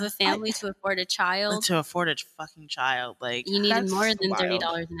 To have a family, to afford a child. To afford a fucking child. Like, you need more than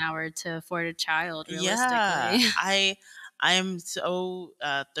 $30 an hour to afford a child, realistically. Yeah. I am so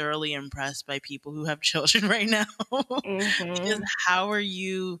thoroughly impressed by people who have children right now. Because how are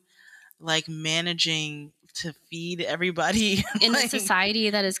you like managing to feed everybody in a society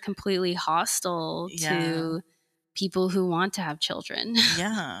that is completely hostile to people who want to have children?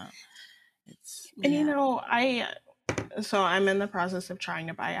 Yeah. And so I'm in the process of trying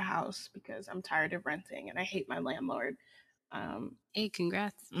to buy a house because I'm tired of renting and I hate my landlord. Hey,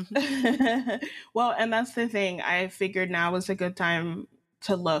 congrats. Well, and that's the thing. I figured now was a good time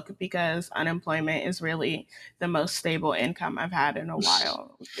to look because unemployment is really the most stable income I've had in a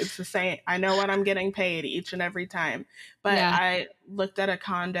while. It's the same. I know what I'm getting paid each and every time. But Yeah. I looked at a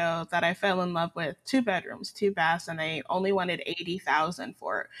condo that I fell in love with, 2 bedrooms, 2 baths, and I only wanted $80,000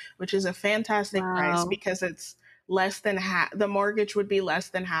 for it, which is a fantastic price Wow. because it's less than half. The mortgage would be less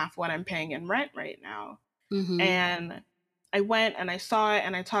than half what I'm paying in rent right now. Mm-hmm. And I went and I saw it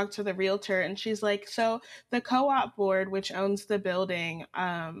and I talked to the realtor and she's like, so the co-op board, which owns the building,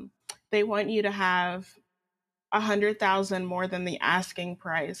 they want you to have 100,000 more than the asking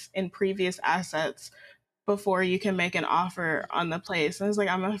price in previous assets before you can make an offer on the place. And I was like,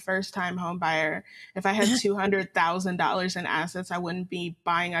 I'm a first time home buyer. If I had $200,000 in assets, I wouldn't be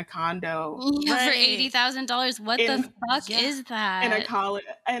buying a condo. Yeah, for Right. $80,000. What In- the fuck Yeah. is In a that? college,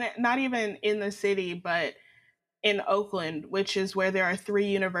 and not even in the city, but in Oakland, which is where there are 3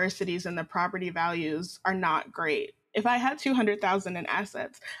 universities and the property values are not great. If I had 200,000 in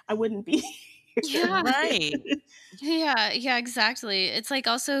assets, I wouldn't be here. Yeah. Right. Yeah, exactly. It's like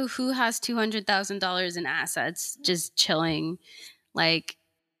also who has $200,000 in assets just chilling? Like,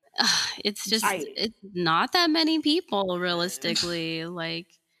 it's just it's not that many people realistically, like,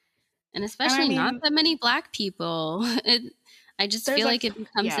 and especially not mean, that many Black people. I just there's feel a like it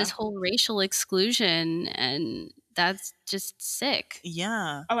becomes yeah. this whole racial exclusion, and that's just sick.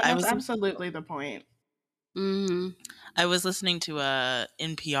 Yeah. Oh, I that's was absolutely the point. Hmm. I was listening to a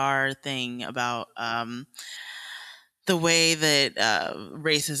NPR thing about the way that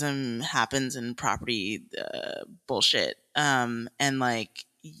racism happens in property bullshit. And like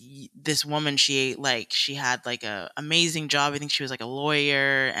this woman, she had like a amazing job. I think she was like a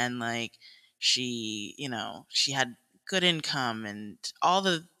lawyer, and like she, you know, she had good income and all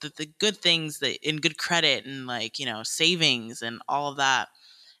the good things that in good credit and like, you know, savings and all of that.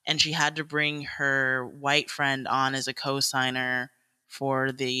 And she had to bring her white friend on as a co-signer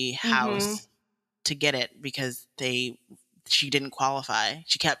for the house to get it because she didn't qualify.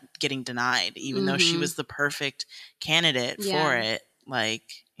 She kept getting denied, even though she was the perfect candidate for it.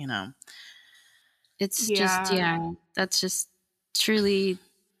 Like, you know, it's just that's just truly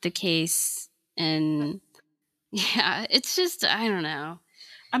the case. And yeah, it's just, I don't know.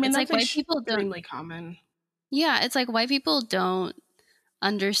 I mean, It's that's like white people don't. extremely common. Yeah, it's like white people don't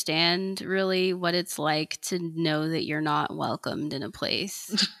understand really what it's like to know that you're not welcomed in a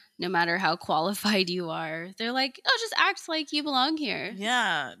place, no matter how qualified you are. They're like, oh, just act like you belong here.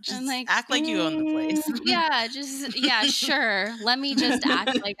 Yeah, just And like, act like you own the place. Yeah, sure. Let me just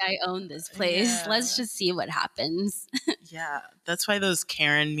act like I own this place. Yeah. Let's just see what happens. Yeah, that's why those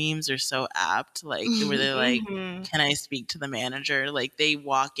Karen memes are so apt. Like, where they're like, "Can I speak to the manager?" Like, they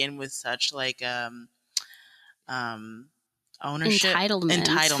walk in with such like ownership,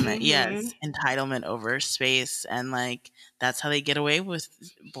 entitlement. Yes, entitlement over space, and like that's how they get away with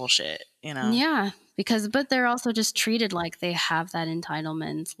bullshit. You know? Yeah, but they're also just treated like they have that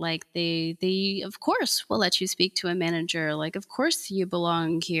entitlement. Like they of course will let you speak to a manager. Like, of course you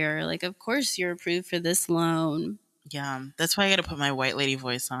belong here. Like, of course you're approved for this loan. Yeah, that's why I got to put my white lady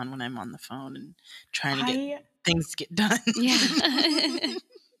voice on when I'm on the phone and trying to get things to get done. Yeah.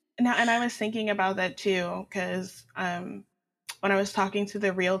 Now, and I was thinking about that too, because when I was talking to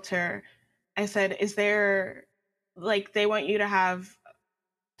the realtor, I said, "Is there like they want you to have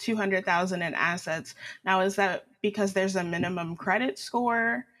 200,000 in assets? Now, is that because there's a minimum credit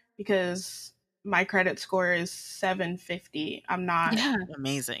score? Because my credit score is 750. I'm not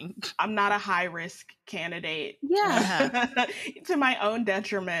amazing. I'm not a high risk candidate. Yeah. To my own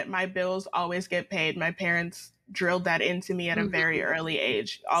detriment, my bills always get paid. My parents drilled that into me at a very early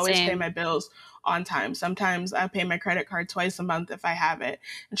age. Always pay my bills on time. Sometimes I pay my credit card twice a month if I have it.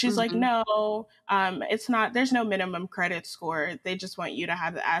 And she's like, no, it's not, there's no minimum credit score. They just want you to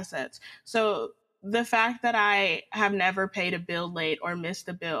have the assets. So the fact that I have never paid a bill late or missed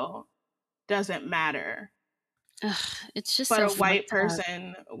a bill doesn't matter. Ugh, it's just but so a white fucked up.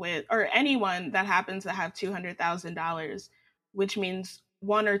 person with, or anyone that happens to have $200,000, which means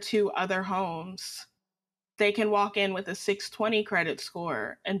 1 or 2 other homes, they can walk in with a 620 credit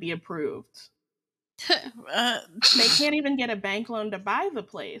score and be approved. They can't even get a bank loan to buy the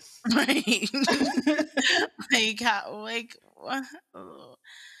place. Right.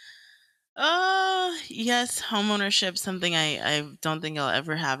 Yes, homeownership, something I don't think I'll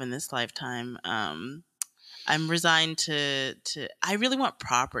ever have in this lifetime. I'm resigned to I really want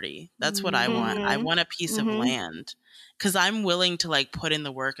property. That's what I want. I want a piece of land, because I'm willing to like put in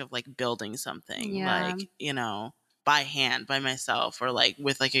the work of like building something, like, you know, by hand, by myself, or like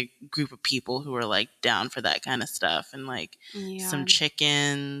with like a group of people who are like down for that kind of stuff, and like some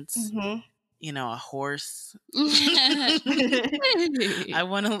chickens, a horse. I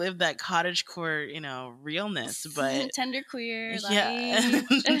want to live that cottagecore, realness, but tender queer yeah.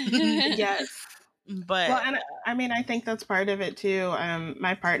 Yes. But Well, and I mean, I think that's part of it too.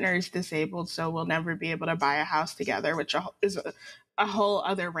 My partner is disabled, so we'll never be able to buy a house together, which is a whole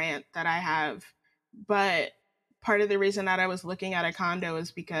other rant that I have. But part of the reason that I was looking at a condo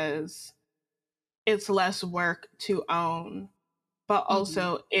is because it's less work to own, but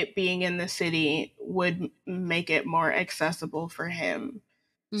also it being in the city would make it more accessible for him.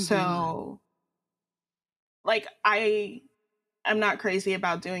 So, like, I'm not crazy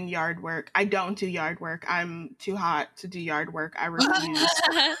about doing yard work. I don't do yard work. I'm too hot to do yard work. I refuse.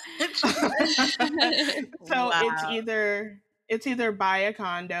 So wow. it's either buy a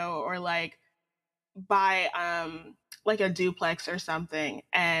condo or like buy like a duplex or something.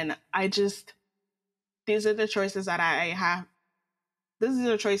 And these are the choices that I have. These are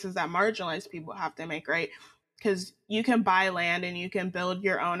the choices that marginalized people have to make, right? Because you can buy land and you can build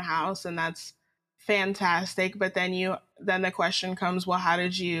your own house, and that's fantastic. But then the question comes, well, how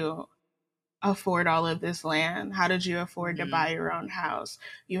did you afford all of this land? How did you afford to buy your own house?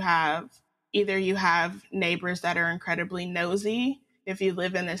 You have neighbors that are incredibly nosy if you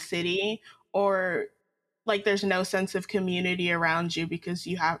live in a city, or like there's no sense of community around you because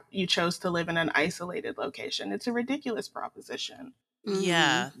you chose to live in an isolated location. It's a ridiculous proposition.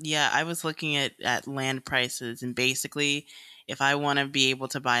 Yeah, I was looking at land prices, and basically, if I want to be able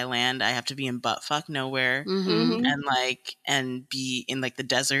to buy land, I have to be in buttfuck nowhere, and be in like the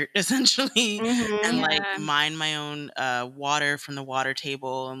desert essentially, and like mine my own water from the water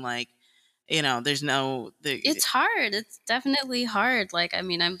table, and like there's no. It's hard. It's definitely hard. Like, I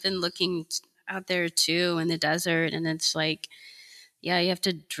mean, I've been looking out there too in the desert, and it's like, yeah, you have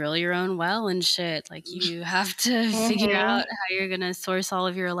to drill your own well and shit. Like, you have to figure out how you're gonna source all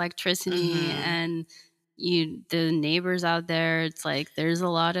of your electricity, and the neighbors out there. It's like there's a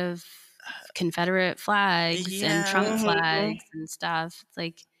lot of Confederate flags and Trump flags and stuff. It's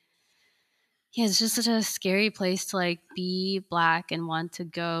like, yeah, it's just such a scary place to like be Black and want to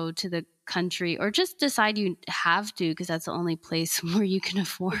go to the country, or just decide you have to because that's the only place where you can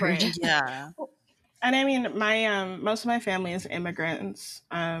afford. Right. Yeah. And I mean, my most of my family is immigrants.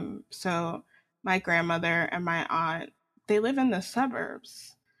 So my grandmother and my aunt, they live in the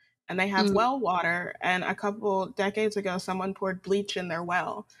suburbs, and they have well water. And a couple decades ago, someone poured bleach in their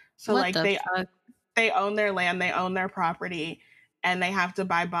well. So What like fuck? they own their land, they own their property, and they have to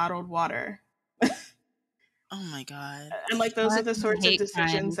buy bottled water. Oh my God. And like those are the sorts of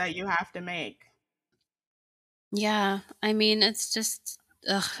decisions that you have to make. Yeah, I mean, it's just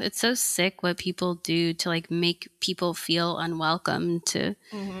it's so sick what people do to like make people feel unwelcome, to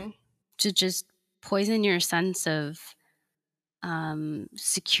just poison your sense of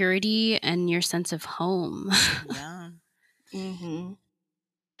security and your sense of home. Yeah.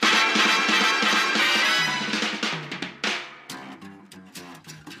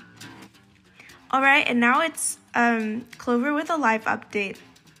 All right, and now it's Clover with a live update.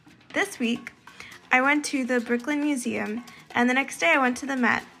 This week, I went to the Brooklyn Museum, and the next day I went to the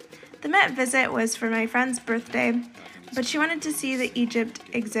Met. The Met visit was for my friend's birthday, but she wanted to see the Egypt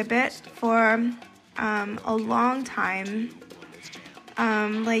exhibit for a long time,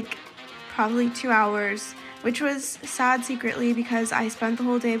 like probably 2 hours, which was sad secretly because I spent the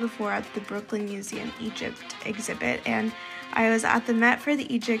whole day before at the Brooklyn Museum Egypt exhibit, and I was at the Met for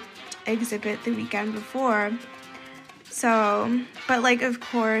the Egypt exhibit the weekend before. So, but like, of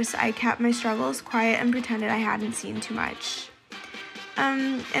course, I kept my struggles quiet and pretended I hadn't seen too much.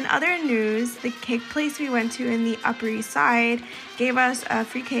 In other news, the cake place we went to in the Upper East Side gave us a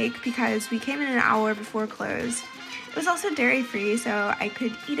free cake because we came in an hour before close. It was also dairy-free, so I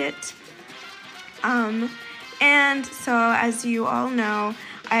could eat it. And so, as you all know,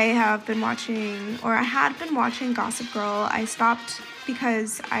 I had been watching Gossip Girl. I stopped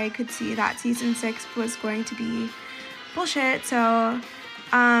because I could see that season 6 was going to be bullshit, so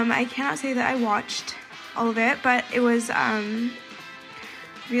I cannot say that I watched all of it, but it was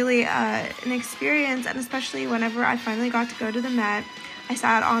really an experience, and especially whenever I finally got to go to the Met, I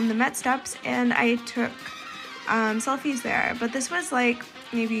sat on the Met steps and I took selfies there. But this was like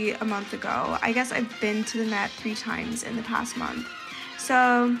maybe a month ago. I guess I've been to the Met 3 times in the past month.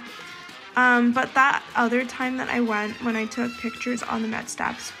 So, but that other time that I went, when I took pictures on the Met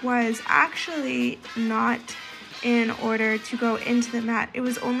steps, was actually not in order to go into the Met. It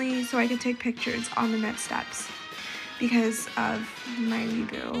was only so I could take pictures on the Met steps because of my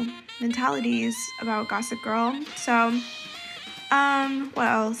weeboo mentalities about Gossip Girl. So, what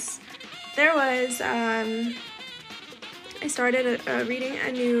else? There was I started reading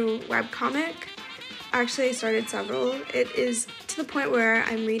a new webcomic. Actually, I started several. It is to the point where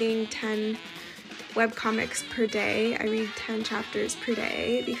I'm reading 10 webcomics per day. I read 10 chapters per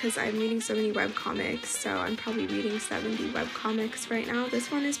day because I'm reading so many webcomics. So I'm probably reading 70 webcomics right now.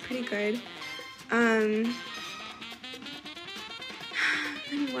 This one is pretty good. And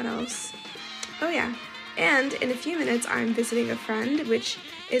what else? Oh yeah. And in a few minutes, I'm visiting a friend, which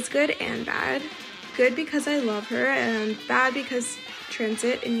is good and bad. Good because I love her, and bad because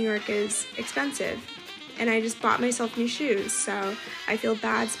transit in New York is expensive. And I just bought myself new shoes, so I feel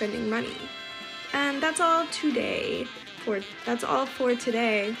bad spending money. And that's all today. That's all for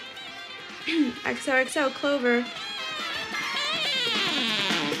today. XOXO Clover.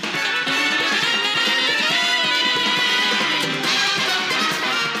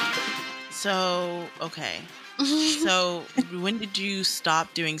 So, okay. So, when did you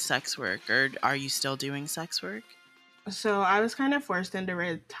stop doing sex work, or are you still doing sex work? So I was kind of forced into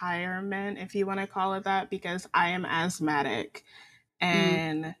retirement, if you want to call it that, because I am asthmatic.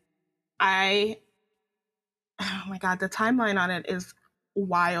 And oh my God, the timeline on it is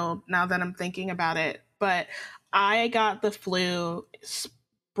wild now that I'm thinking about it. But I got the flu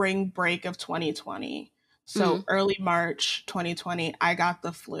spring break of 2020. So early March 2020, I got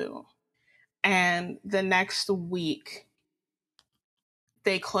the flu. And the next week,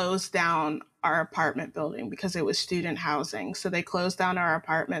 they closed down our apartment building because it was student housing. So they closed down our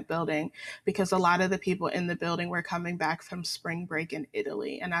apartment building because a lot of the people in the building were coming back from spring break in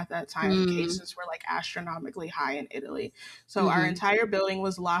Italy. And at that time, cases were like astronomically high in Italy. So our entire building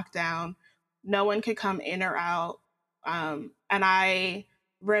was locked down. No one could come in or out. And I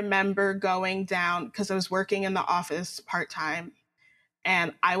remember going down because I was working in the office part-time.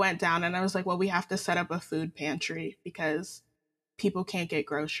 And I went down and I was like, well, we have to set up a food pantry because people can't get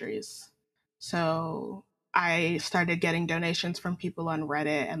groceries. So I started getting donations from people on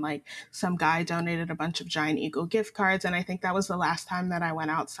Reddit, and like some guy donated a bunch of Giant Eagle gift cards. And I think that was the last time that I went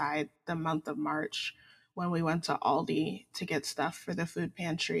outside, the month of March, when we went to Aldi to get stuff for the food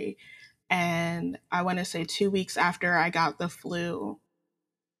pantry. And I want to say 2 weeks after I got the flu,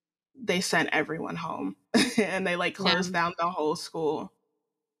 they sent everyone home and they like closed down the whole school.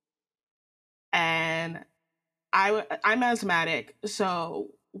 And I'm asthmatic,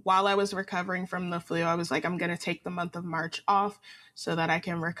 so while I was recovering from the flu, I was like, I'm going to take the month of March off so that I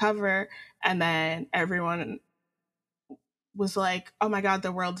can recover. And then everyone was like, oh my God,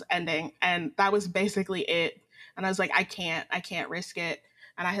 the world's ending. And that was basically it. And I was like, I can't risk it.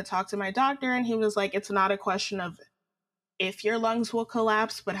 And I had talked to my doctor, and he was like, it's not a question of if your lungs will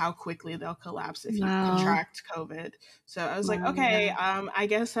collapse, but how quickly they'll collapse if you contract COVID. So I was like, okay, I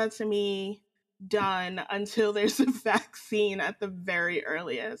guess that's me done until there's a vaccine at the very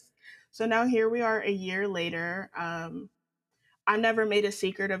earliest. So now here we are a year later. I never made a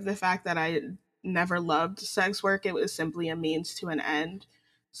secret of the fact that I never loved sex work. It was simply a means to an end.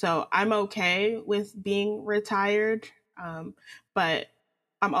 So I'm okay with being retired, but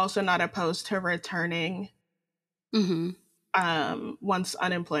I'm also not opposed to returning once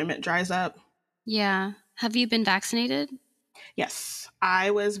unemployment dries up. Yeah. Have you been vaccinated? Yes,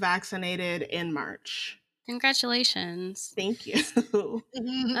 I was vaccinated in March. Congratulations. Thank you.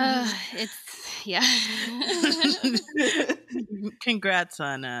 Congrats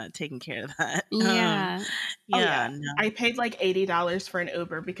on taking care of that. Yeah. No. I paid like $80 for an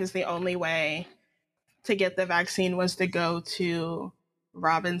Uber because the only way to get the vaccine was to go to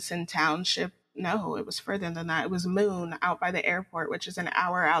Robinson Township. No, it was further than that. It was Moon out by the airport, which is an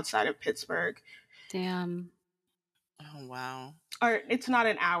hour outside of Pittsburgh. Damn. Oh, wow. Or it's not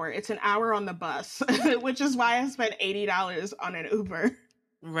an hour. It's an hour on the bus, which is why I spent $80 on an Uber.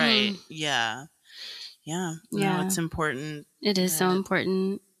 Right. Yeah. No, it's important. It is so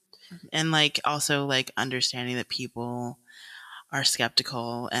important. And like also like understanding that people are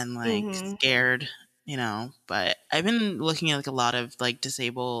skeptical and like scared, but I've been looking at like a lot of like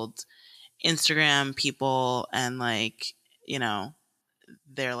disabled Instagram people, and like,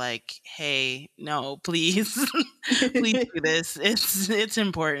 they're like, hey, no, please, please do this. It's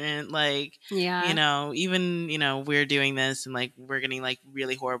important. Like, even, we're doing this and like, we're getting like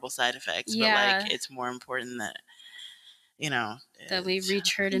really horrible side effects, but like, it's more important that, that we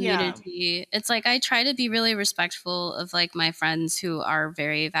reach herd immunity. It's like, I try to be really respectful of like my friends who are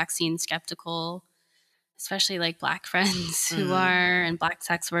very vaccine skeptical, especially like Black friends who are, and Black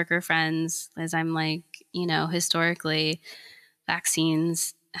sex worker friends, as I'm like, historically,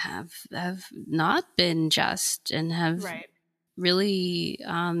 vaccines have not been just and have really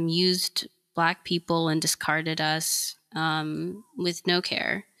used Black people and discarded us with no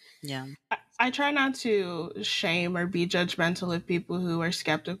care. Yeah. I try not to shame or be judgmental of people who are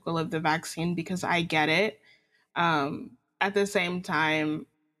skeptical of the vaccine because I get it. At the same time,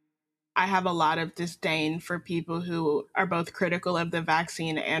 I have a lot of disdain for people who are both critical of the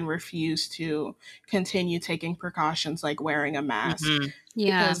vaccine and refuse to continue taking precautions like wearing a mask. Mm-hmm.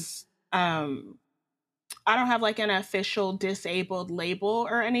 Yeah. Because I don't have like an official disabled label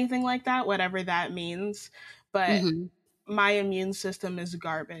or anything like that, whatever that means. But Mm-hmm. my immune system is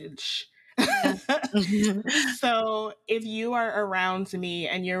garbage. Yeah. So if you are around me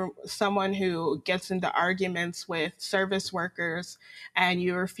and you're someone who gets into arguments with service workers and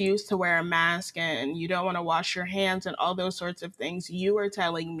you refuse to wear a mask and you don't want to wash your hands and all those sorts of things, you are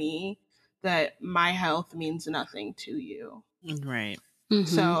telling me that my health means nothing to you. Right. Mm-hmm.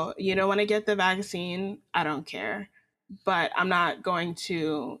 So you don't want to get the vaccine, I don't care. But I'm not going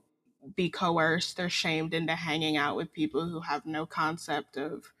to be coerced or shamed into hanging out with people who have no concept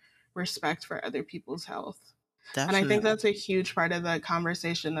of respect for other people's health. And I think Definitely. that's a huge part of the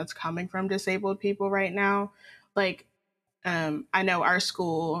conversation that's coming from disabled people right now. Like, I know our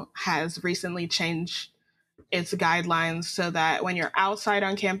school has recently changed its guidelines so that when you're outside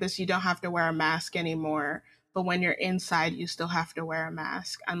on campus, you don't have to wear a mask anymore. But when you're inside, you still have to wear a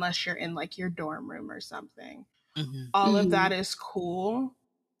mask unless you're in like your dorm room or something. Mm-hmm. All of Mm-hmm. that is cool.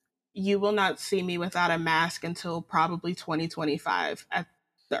 You will not see me without a mask until probably 2025 at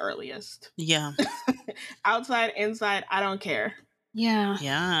the earliest. Yeah. Outside, inside, I don't care. Yeah.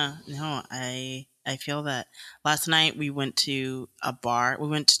 Yeah. No, I feel that. Last night we went to a bar. We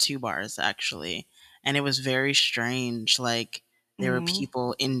went to 2 bars actually, and it was very strange. Like there were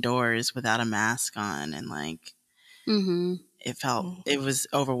people indoors without a mask on, and like Mm-hmm. it was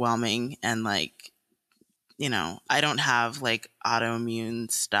overwhelming. And like, you know, I don't have like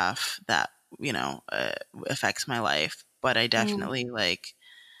autoimmune stuff that, you know, affects my life, but I definitely like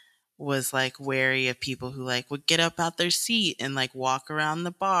was like wary of people who like would get up out their seat and like walk around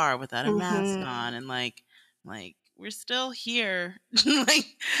the bar without a mask on, and like we're still here.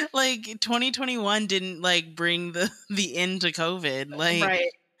 like 2021 didn't like bring the end to COVID. Like,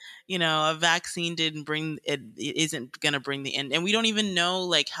 Right. you know, a vaccine didn't bring it. It isn't going to bring the end, and we don't even know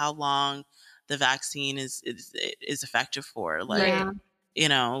like how long the vaccine is effective for. Like, Yeah. you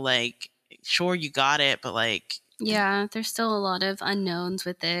know, like sure you got it, but like Yeah, there's still a lot of unknowns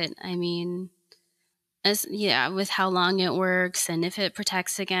with it. I mean, with how long it works and if it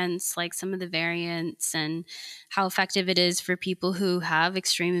protects against like some of the variants and how effective it is for people who have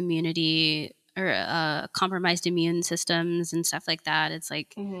extreme immunity or compromised immune systems and stuff like that. It's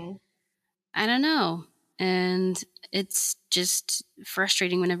like, I don't know. And it's just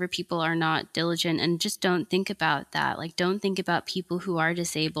frustrating whenever people are not diligent and just don't think about that. Like, don't think about people who are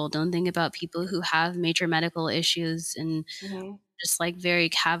disabled. Don't think about people who have major medical issues and just like very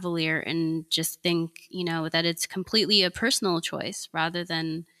cavalier and just think, you know, that it's completely a personal choice rather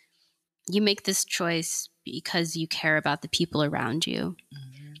than you make this choice because you care about the people around you.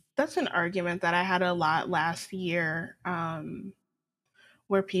 That's an argument that I had a lot last year,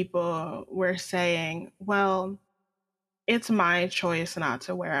 where people were saying, well, it's my choice not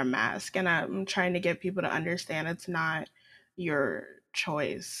to wear a mask. And I'm trying to get people to understand it's not your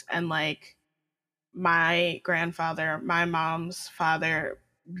choice. And like my grandfather, my mom's father,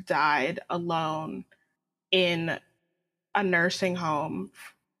 died alone in a nursing home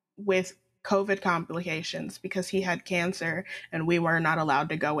with COVID complications because he had cancer and we were not allowed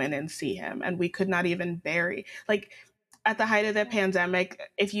to go in and see him. And we could not even bury, like, at the height of the pandemic,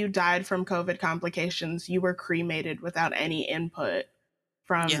 if you died from COVID complications, you were cremated without any input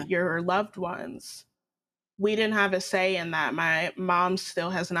from your loved ones. We didn't have a say in that. My mom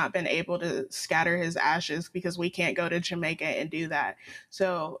still has not been able to scatter his ashes because we can't go to Jamaica and do that.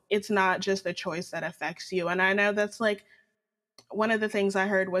 So it's not just a choice that affects you. And I know that's like one of the things I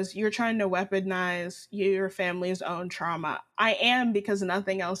heard was you're trying to weaponize your family's own trauma. I am, because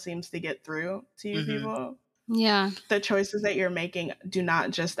nothing else seems to get through to you people. Yeah. The choices that you're making do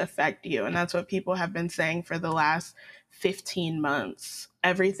not just affect you. And that's what people have been saying for the last 15 months.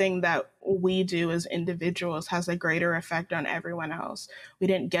 Everything that we do as individuals has a greater effect on everyone else. We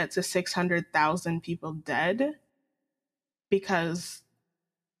didn't get to 600,000 people dead because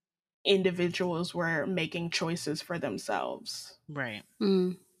individuals were making choices for themselves. Right.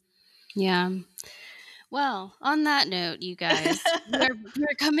 Yeah. Well, on that note, you guys,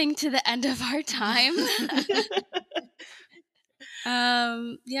 we're coming to the end of our time.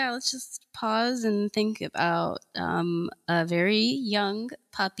 Let's just pause and think about a very young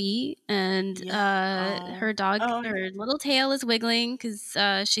puppy and her dog. Her little tail is wiggling because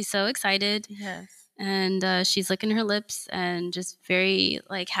she's so excited. Yes. And she's licking her lips and just very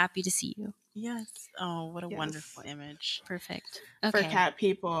like happy to see you. Yes. Oh, what a Yes. wonderful image. Perfect. For Okay. cat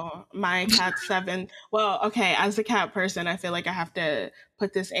people, my cat's 7. Well, okay, as a cat person, I feel like I have to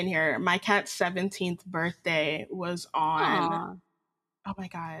put this in here. My cat's 17th birthday was on, Aw. oh my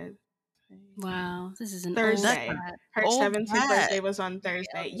God, Wow. This is an Thursday. old cat. Her Old 17th cat. birthday was on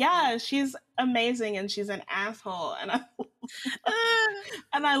Thursday. Yeah, she's amazing and she's an asshole, and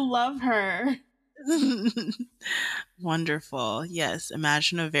I love her. Wonderful. Yes.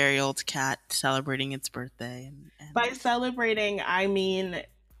 Imagine a very old cat celebrating its birthday. And By celebrating, I mean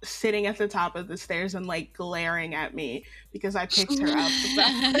sitting at the top of the stairs and like glaring at me because I picked her up.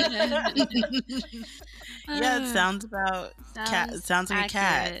 Yeah, it sounds about cat. It sounds like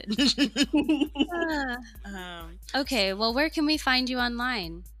accurate. a cat. Okay, well, where can we find you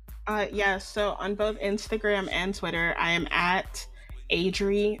online? Yes, so on both Instagram and Twitter, I am at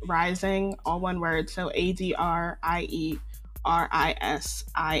Adrie Rising, all one word. So ADRIERISING.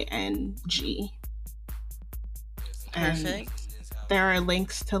 Perfect. And there are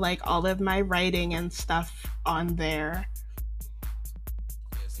links to like all of my writing and stuff on there.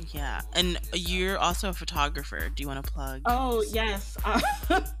 Yeah, and you're also a photographer. Do you want to plug? Oh, yes. I'm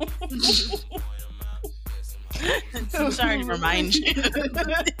sorry to remind you.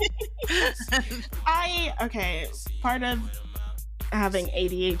 Part of having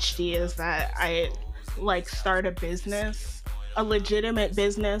ADHD is that I like start a business, a legitimate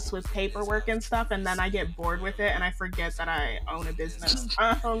business with paperwork and stuff, and then I get bored with it and I forget that I own a business.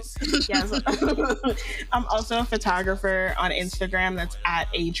 Yes. I'm also a photographer on Instagram. That's at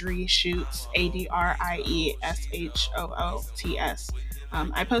Adrie Shoots, ADRIESHOOTS.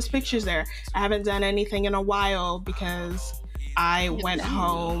 I post pictures there. I haven't done anything in a while because I went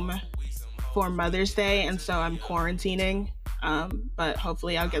home for Mother's Day, and so I'm quarantining. But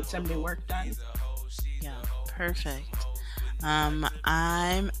hopefully I'll get some new work done. Yeah, perfect. I'm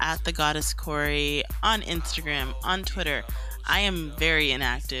at the Goddess Corey on Instagram, on Twitter. I am very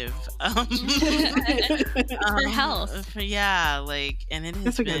inactive. For health. Yeah, like, and it has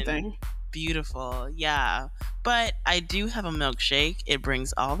That's a been good thing. Beautiful, yeah. But I do have a milkshake. It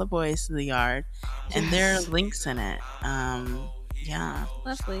brings all the boys to the yard, and there are links in it. Yeah.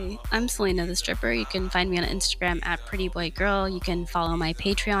 Lovely. I'm Selena the Stripper. You can find me on Instagram at Pretty Boy Girl. You can follow my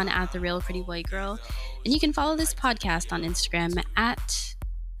Patreon at The Real Pretty Boy Girl. And you can follow this podcast on Instagram at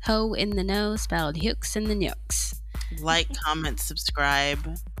Ho in the Know, spelled Hooks in the Nooks. Like, comment, subscribe.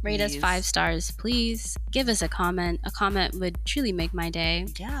 Rate us 5 stars, please. Give us a comment. A comment would truly make my day.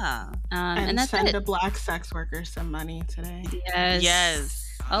 Yeah. And that's send it. a black sex worker some money today. Yes.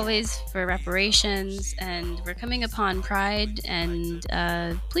 Always for reparations, and we're coming upon Pride, and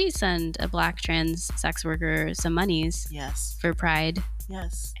please send a black trans sex worker some monies. Yes. For Pride.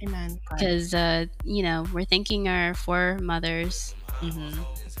 Yes. Amen. Because we're thanking our foremothers. Mm-hmm.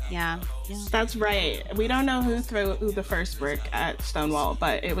 Yeah. That's right. We don't know who threw the first brick at Stonewall,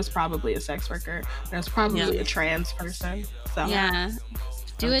 but it was probably a sex worker. It was probably a trans person. So yeah.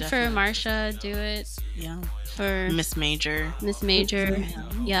 Do it definitely. for Marsha. Do it. Yeah. For Miss Major.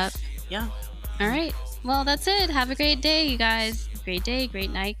 Yep. Yeah. All right. Well, that's it. Have a great day, you guys. Great day,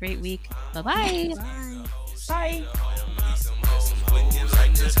 great night, great week. Bye-bye. Bye.